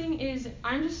 Last thing is,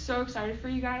 I'm just so excited for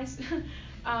you guys.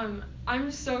 I'm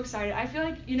just so excited. I feel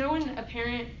like, you know, when a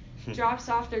parent drops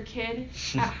off their kid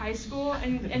at high school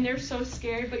and they're so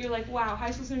scared, but you're like, wow, high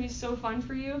school's going to be so fun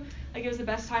for you. Like, it was the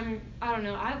best time. I don't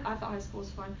know. I thought high school was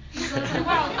fun. So I was like,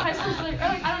 wow, high school's like, or,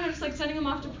 like, I don't know, just, like, sending them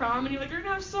off to prom and you're like, you're going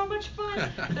to have so much fun.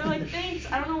 They're like,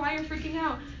 thanks. I don't know why you're freaking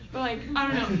out. But, like, I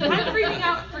don't know. I'm freaking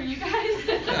out for you guys.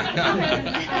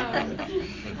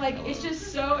 Like, it's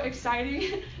just so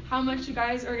exciting how much you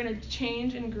guys are going to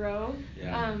change and grow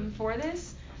for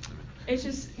this. It's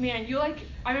just, man,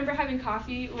 I remember having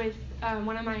coffee with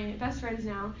one of my best friends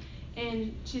now,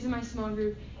 and she's in my small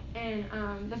group, and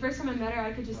the first time I met her,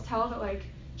 I could just tell that, like,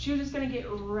 she was just going to get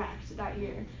wrecked that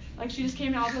year. Like, she just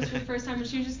came out with us for the first time, and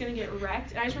she was just going to get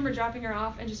wrecked, and I just remember dropping her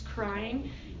off and just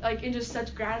crying, like, in just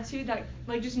such gratitude that,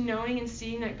 like, just knowing and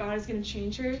seeing that God is going to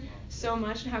change her so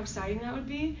much and how exciting that would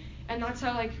be, and that's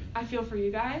how, like, I feel for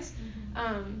you guys.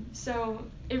 So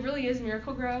it really is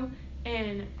Miracle Grow,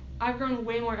 and I've grown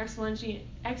way more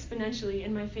exponentially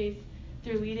in my faith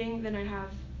through leading than I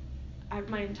have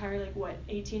my entire,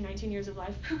 18, 19 years of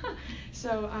life.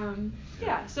 So,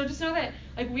 so just know that,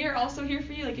 like, we are also here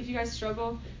for you. Like, if you guys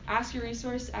struggle, ask your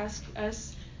resource, ask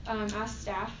us, ask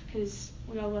staff, because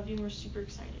we all love you and we're super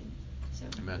excited. So,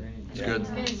 Amen. It's good.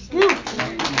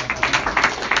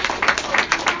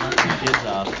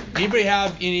 Anybody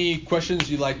have any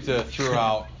questions you'd like to throw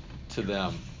out to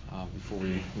them before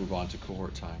we move on to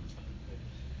cohort time?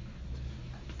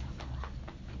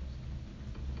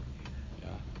 Yeah,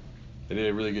 they did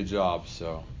a really good job,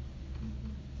 so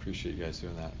appreciate you guys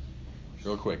doing that.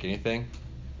 Real quick, anything?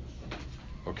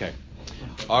 Okay.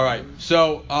 All right.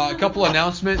 So a couple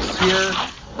announcements here.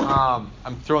 I'm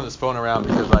throwing this phone around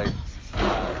because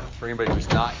for anybody who's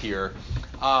not here,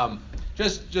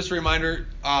 just a reminder.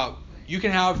 You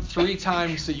can have 3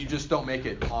 times that you just don't make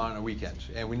it on a weekend.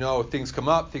 And we know things come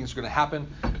up, things are going to happen.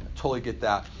 I totally get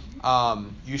that.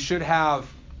 You should have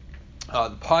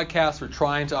the podcast. We're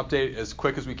trying to update it as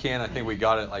quick as we can. I think we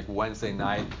got it like Wednesday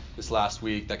night this last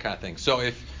week, that kind of thing. So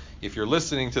if if you're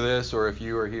listening to this, or if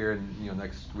you are here in,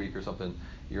 next week or something,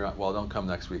 you're not, well, don't come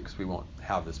next week because we won't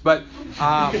have this. But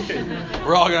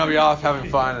we're all going to be off having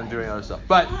fun and doing other stuff.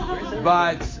 But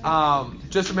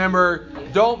just remember,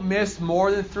 don't miss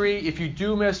more than 3. If you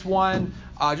do miss one,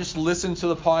 just listen to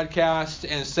the podcast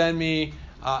and send me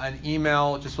an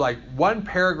email, just like 1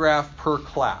 paragraph per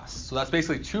class. So that's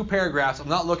basically 2 paragraphs. I'm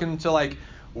not looking to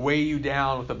weigh you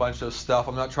down with a bunch of stuff.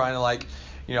 I'm not trying to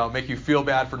make you feel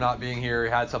bad for not being here,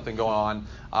 had something going on.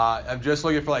 I'm just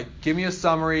looking for give me a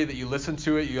summary that you listened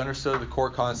to it, you understood the core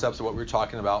concepts of what we were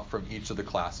talking about from each of the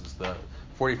classes, the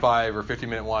 45 or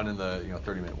 50-minute one and the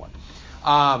 30-minute one.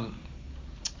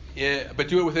 But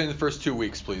do it within the first 2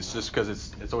 weeks, please, just because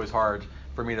it's always hard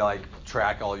for me to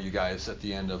track all of you guys at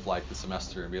the end of the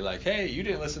semester and be like, hey, you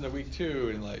didn't listen to week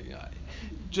 2, and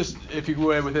just if you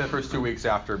go in within the first 2 weeks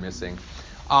after missing.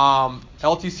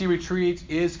 LTC retreat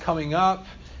is coming up.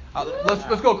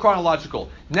 Let's go chronological.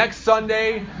 Next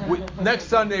Sunday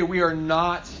we are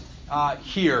not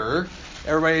here.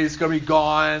 Everybody's going to be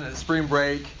gone at spring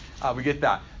break. We get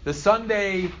that. The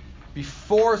Sunday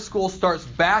before school starts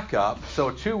back up,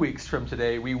 so 2 weeks from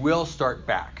today, we will start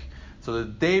back. So the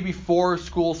day before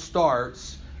school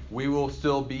starts, we will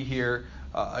still be here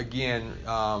again.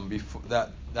 Before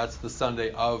that's the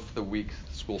Sunday of the week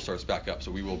school starts back up.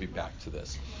 So we will be back to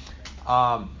this.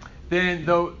 Then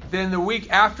the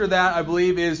week after that, I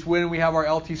believe, is when we have our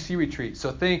LTC retreat.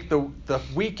 So think the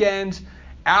weekend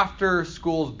after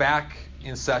school's back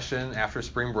in session, after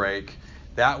spring break,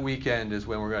 that weekend is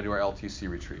when we're going to do our LTC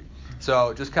retreat.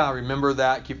 So just kind of remember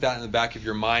that, keep that in the back of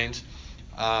your mind.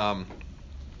 And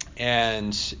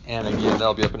again,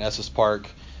 that'll be up in Estes Park.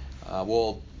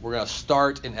 We're going to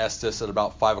start in Estes at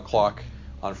about 5 o'clock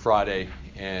on Friday,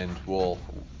 and we'll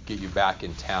get you back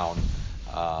in town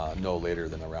no later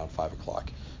than around 5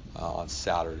 o'clock on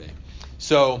Saturday.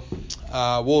 So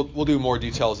we'll do more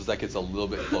details as that gets a little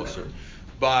bit closer.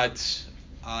 But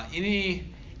any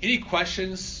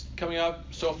questions coming up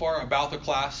so far about the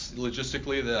class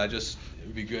logistically that it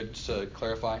would be good to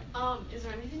clarify? Is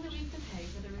there anything that we have to pay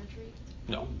for the retreat?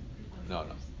 No.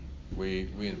 We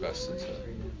invest into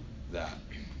that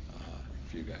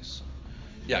for you guys.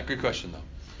 Yeah, good question though.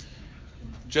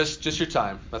 Just your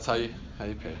time. That's how you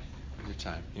pay. Your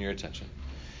time and your attention.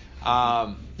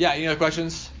 Any other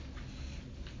questions?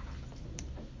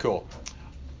 Cool.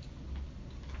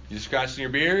 You scratching your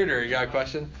beard, or you got a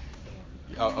question?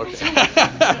 Oh,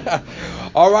 okay.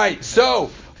 All right. So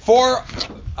for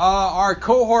our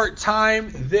cohort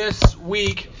time this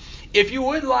week, if you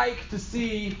would like to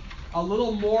see a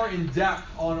little more in depth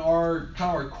on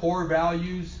our core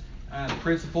values and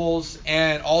principles,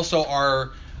 and also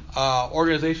our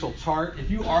organizational chart.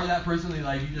 If you are that person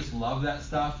that you just love that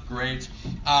stuff, great.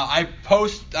 I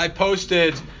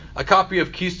posted a copy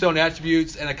of Keystone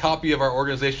Attributes and a copy of our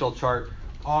organizational chart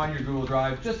on your Google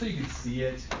Drive just so you can see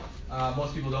it.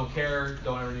 Most people don't care,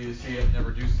 don't ever need to see it,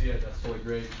 never do see it. That's totally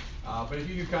great. But if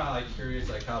you're kind of curious,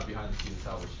 kind of behind the scenes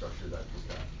how we're structured, that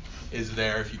just is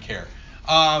there if you care.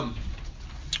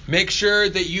 Make sure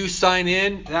that you sign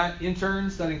in. That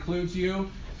interns, that includes you.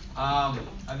 I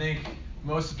think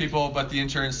most of the people but the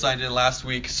interns signed in last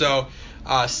week. So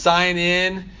sign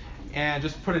in and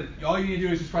just put it. All you need to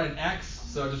do is just write an X.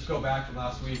 So just go back from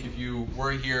last week if you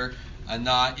were here and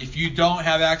not. If you don't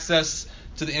have access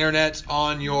to the internet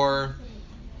on your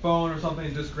phone or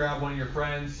something, just grab one of your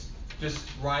friends. Just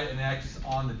write an X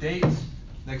on the date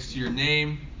next to your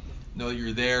name. Know that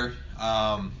you're there.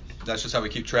 That's just how we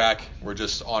keep track. We're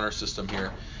just honor system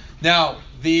here. Now,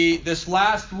 this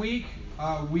last week,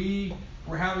 we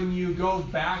were having you go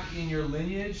back in your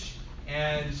lineage,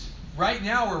 and right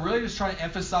now we're really just trying to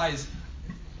emphasize,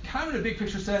 kind of in a big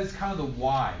picture sense, kind of the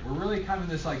why. We're really kind of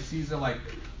in this season of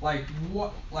why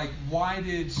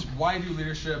do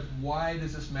leadership? Why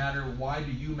does this matter? Why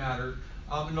do you matter?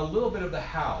 And a little bit of the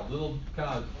how, little kind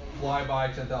of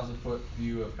flyby 10,000 foot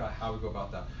view of kind of how we go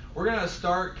about that. We're going to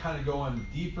start kind of going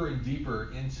deeper and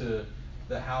deeper into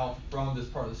the how from this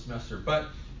part of the semester. But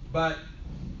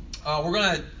we're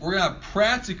gonna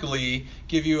practically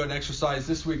give you an exercise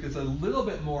this week that's a little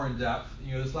bit more in depth.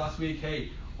 This last week, hey,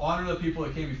 honor the people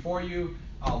that came before you,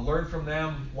 learn from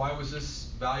them. Why was this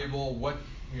valuable? What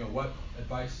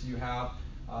advice do you have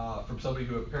from somebody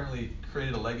who apparently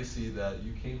created a legacy that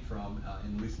you came from,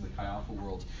 at least in the Chi Alpha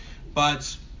world?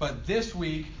 But this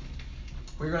week,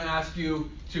 we're going to ask you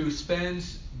to spend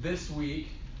this week,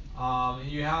 and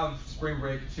you have spring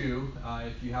break too,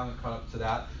 if you haven't caught up to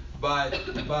that, but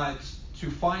to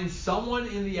find someone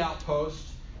in the outpost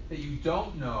that you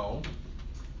don't know,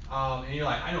 And you're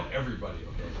like, I know everybody.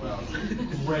 Okay, well,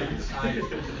 great.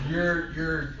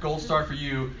 Your gold star for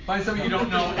you. Find somebody you don't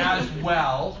know as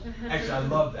well. Actually, I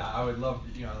love that. I would love,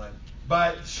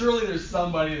 but surely there's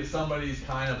somebody that somebody's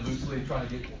kind of loosely trying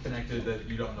to get connected that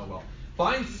you don't know well.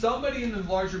 Find somebody in the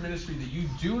larger ministry that you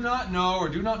do not know or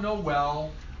do not know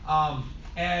well,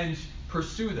 and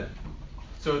pursue them.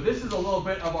 So this is a little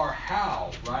bit of our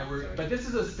how, right? But this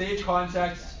is a safe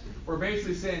context. We're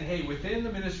basically saying, hey, within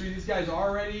the ministry, these guys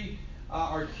already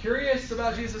are curious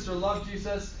about Jesus or love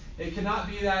Jesus. It cannot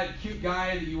be that cute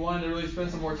guy that you wanted to really spend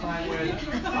some more time with.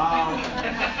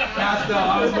 Casto,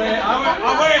 I'm way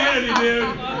ahead of you,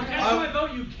 dude. Cast my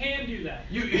vote. You can do that.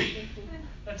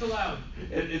 That's allowed.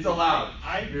 It's allowed.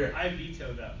 I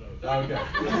veto that vote. Okay.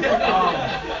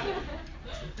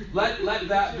 Let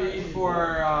that be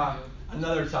for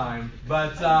another time.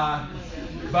 But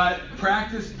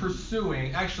practice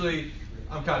pursuing. Actually,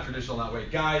 I'm kind of traditional that way.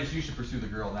 Guys, you should pursue the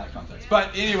girl in that context.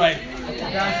 But anyway,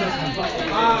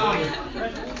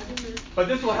 but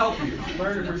this will help you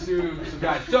learn to pursue some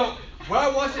guys. So what I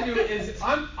want you to do is,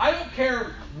 I don't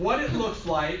care what it looks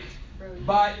like,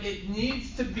 but it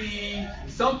needs to be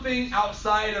something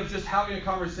outside of just having a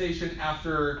conversation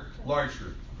after large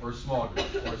group or small group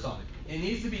or something. It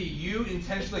needs to be you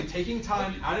intentionally taking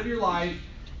time out of your life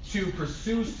to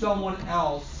pursue someone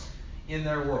else in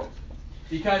their world.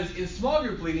 Because in small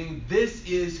group leading, this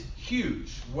is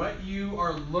huge. What you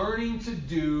are learning to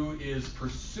do is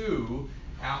pursue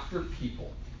after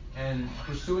people and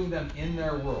pursuing them in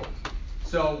their world.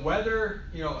 So whether,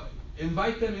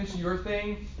 invite them into your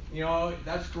thing,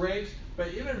 that's great.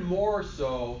 But even more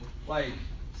so, like,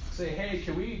 say, hey,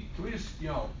 can we just,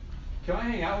 can I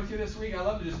hang out with you this week? I'd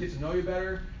love to just get to know you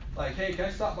better. Like, hey, can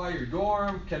I stop by your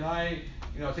dorm? Can I,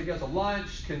 take you out to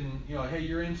lunch? Hey,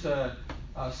 you're into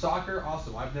soccer?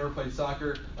 Awesome. I've never played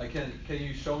soccer. Like, can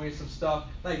you show me some stuff?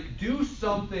 Like, do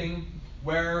something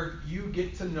where you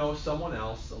get to know someone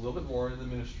else a little bit more in the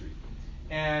ministry.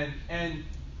 And I'm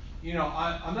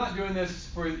not doing this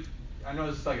for, I know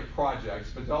this is like a project,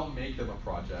 but don't make them a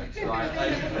project.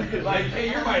 Right? Like,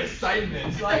 hey, you're my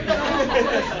assignment. Like,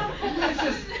 it's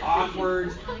just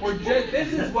awkward.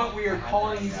 This is what we are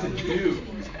calling you to do.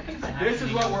 This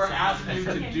is what we're asking you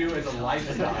to do as a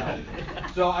lifestyle.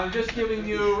 So I'm just giving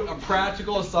you a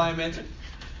practical assignment.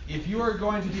 If you are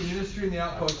going to do ministry in the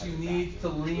Outpost, you need to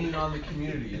lean on the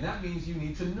community. And that means you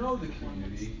need to know the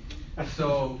community.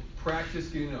 So practice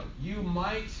getting to know. You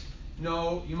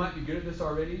might be good at this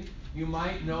already. You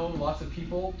might know lots of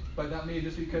people, but that may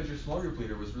just because your small group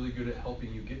leader was really good at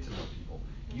helping you get to know people.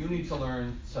 You need to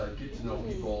learn to get to know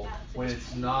people when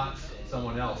it's not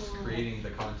someone else creating the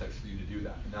context for you to do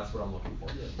that. And that's what I'm looking for.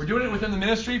 We're doing it within the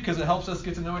ministry because it helps us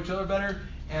get to know each other better,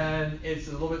 and it's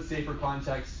a little bit safer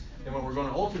context than what we're going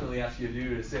to ultimately ask you to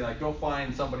do, is say, like, go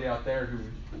find somebody out there who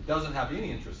doesn't have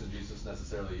any interest in Jesus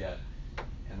necessarily yet,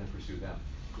 and then pursue them.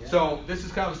 Yeah. So this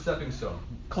is kind of a stepping stone.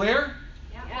 Clear?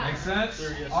 Yeah. Makes sense?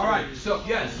 Sure, yes, all right. So,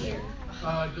 yes.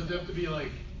 Does it have to be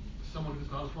like someone who's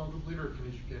not a small group leader, or can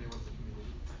it just be anyone in the community?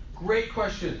 Great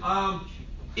question.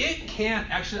 It can't,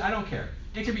 actually, I don't care.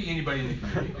 It can be anybody in the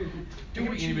community. It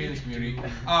can be anybody in the community.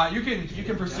 You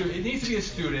can pursue. It needs to be a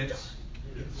student.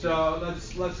 So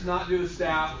let's not do the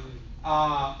staff,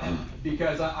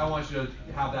 because I want you to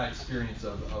have that experience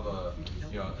of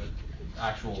an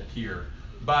actual peer.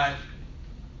 But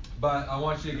I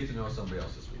want you to get to know somebody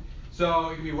else this week. So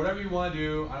it can be whatever you want to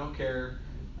do. I don't care.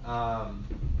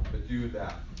 But do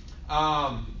that.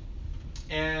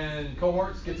 And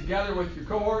cohorts, get together with your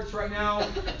cohorts right now.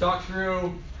 Talk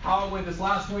through how it went this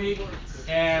last week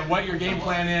and what your game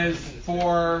plan is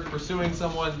for pursuing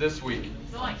someone this week.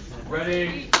 Nice.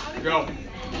 Ready? Go.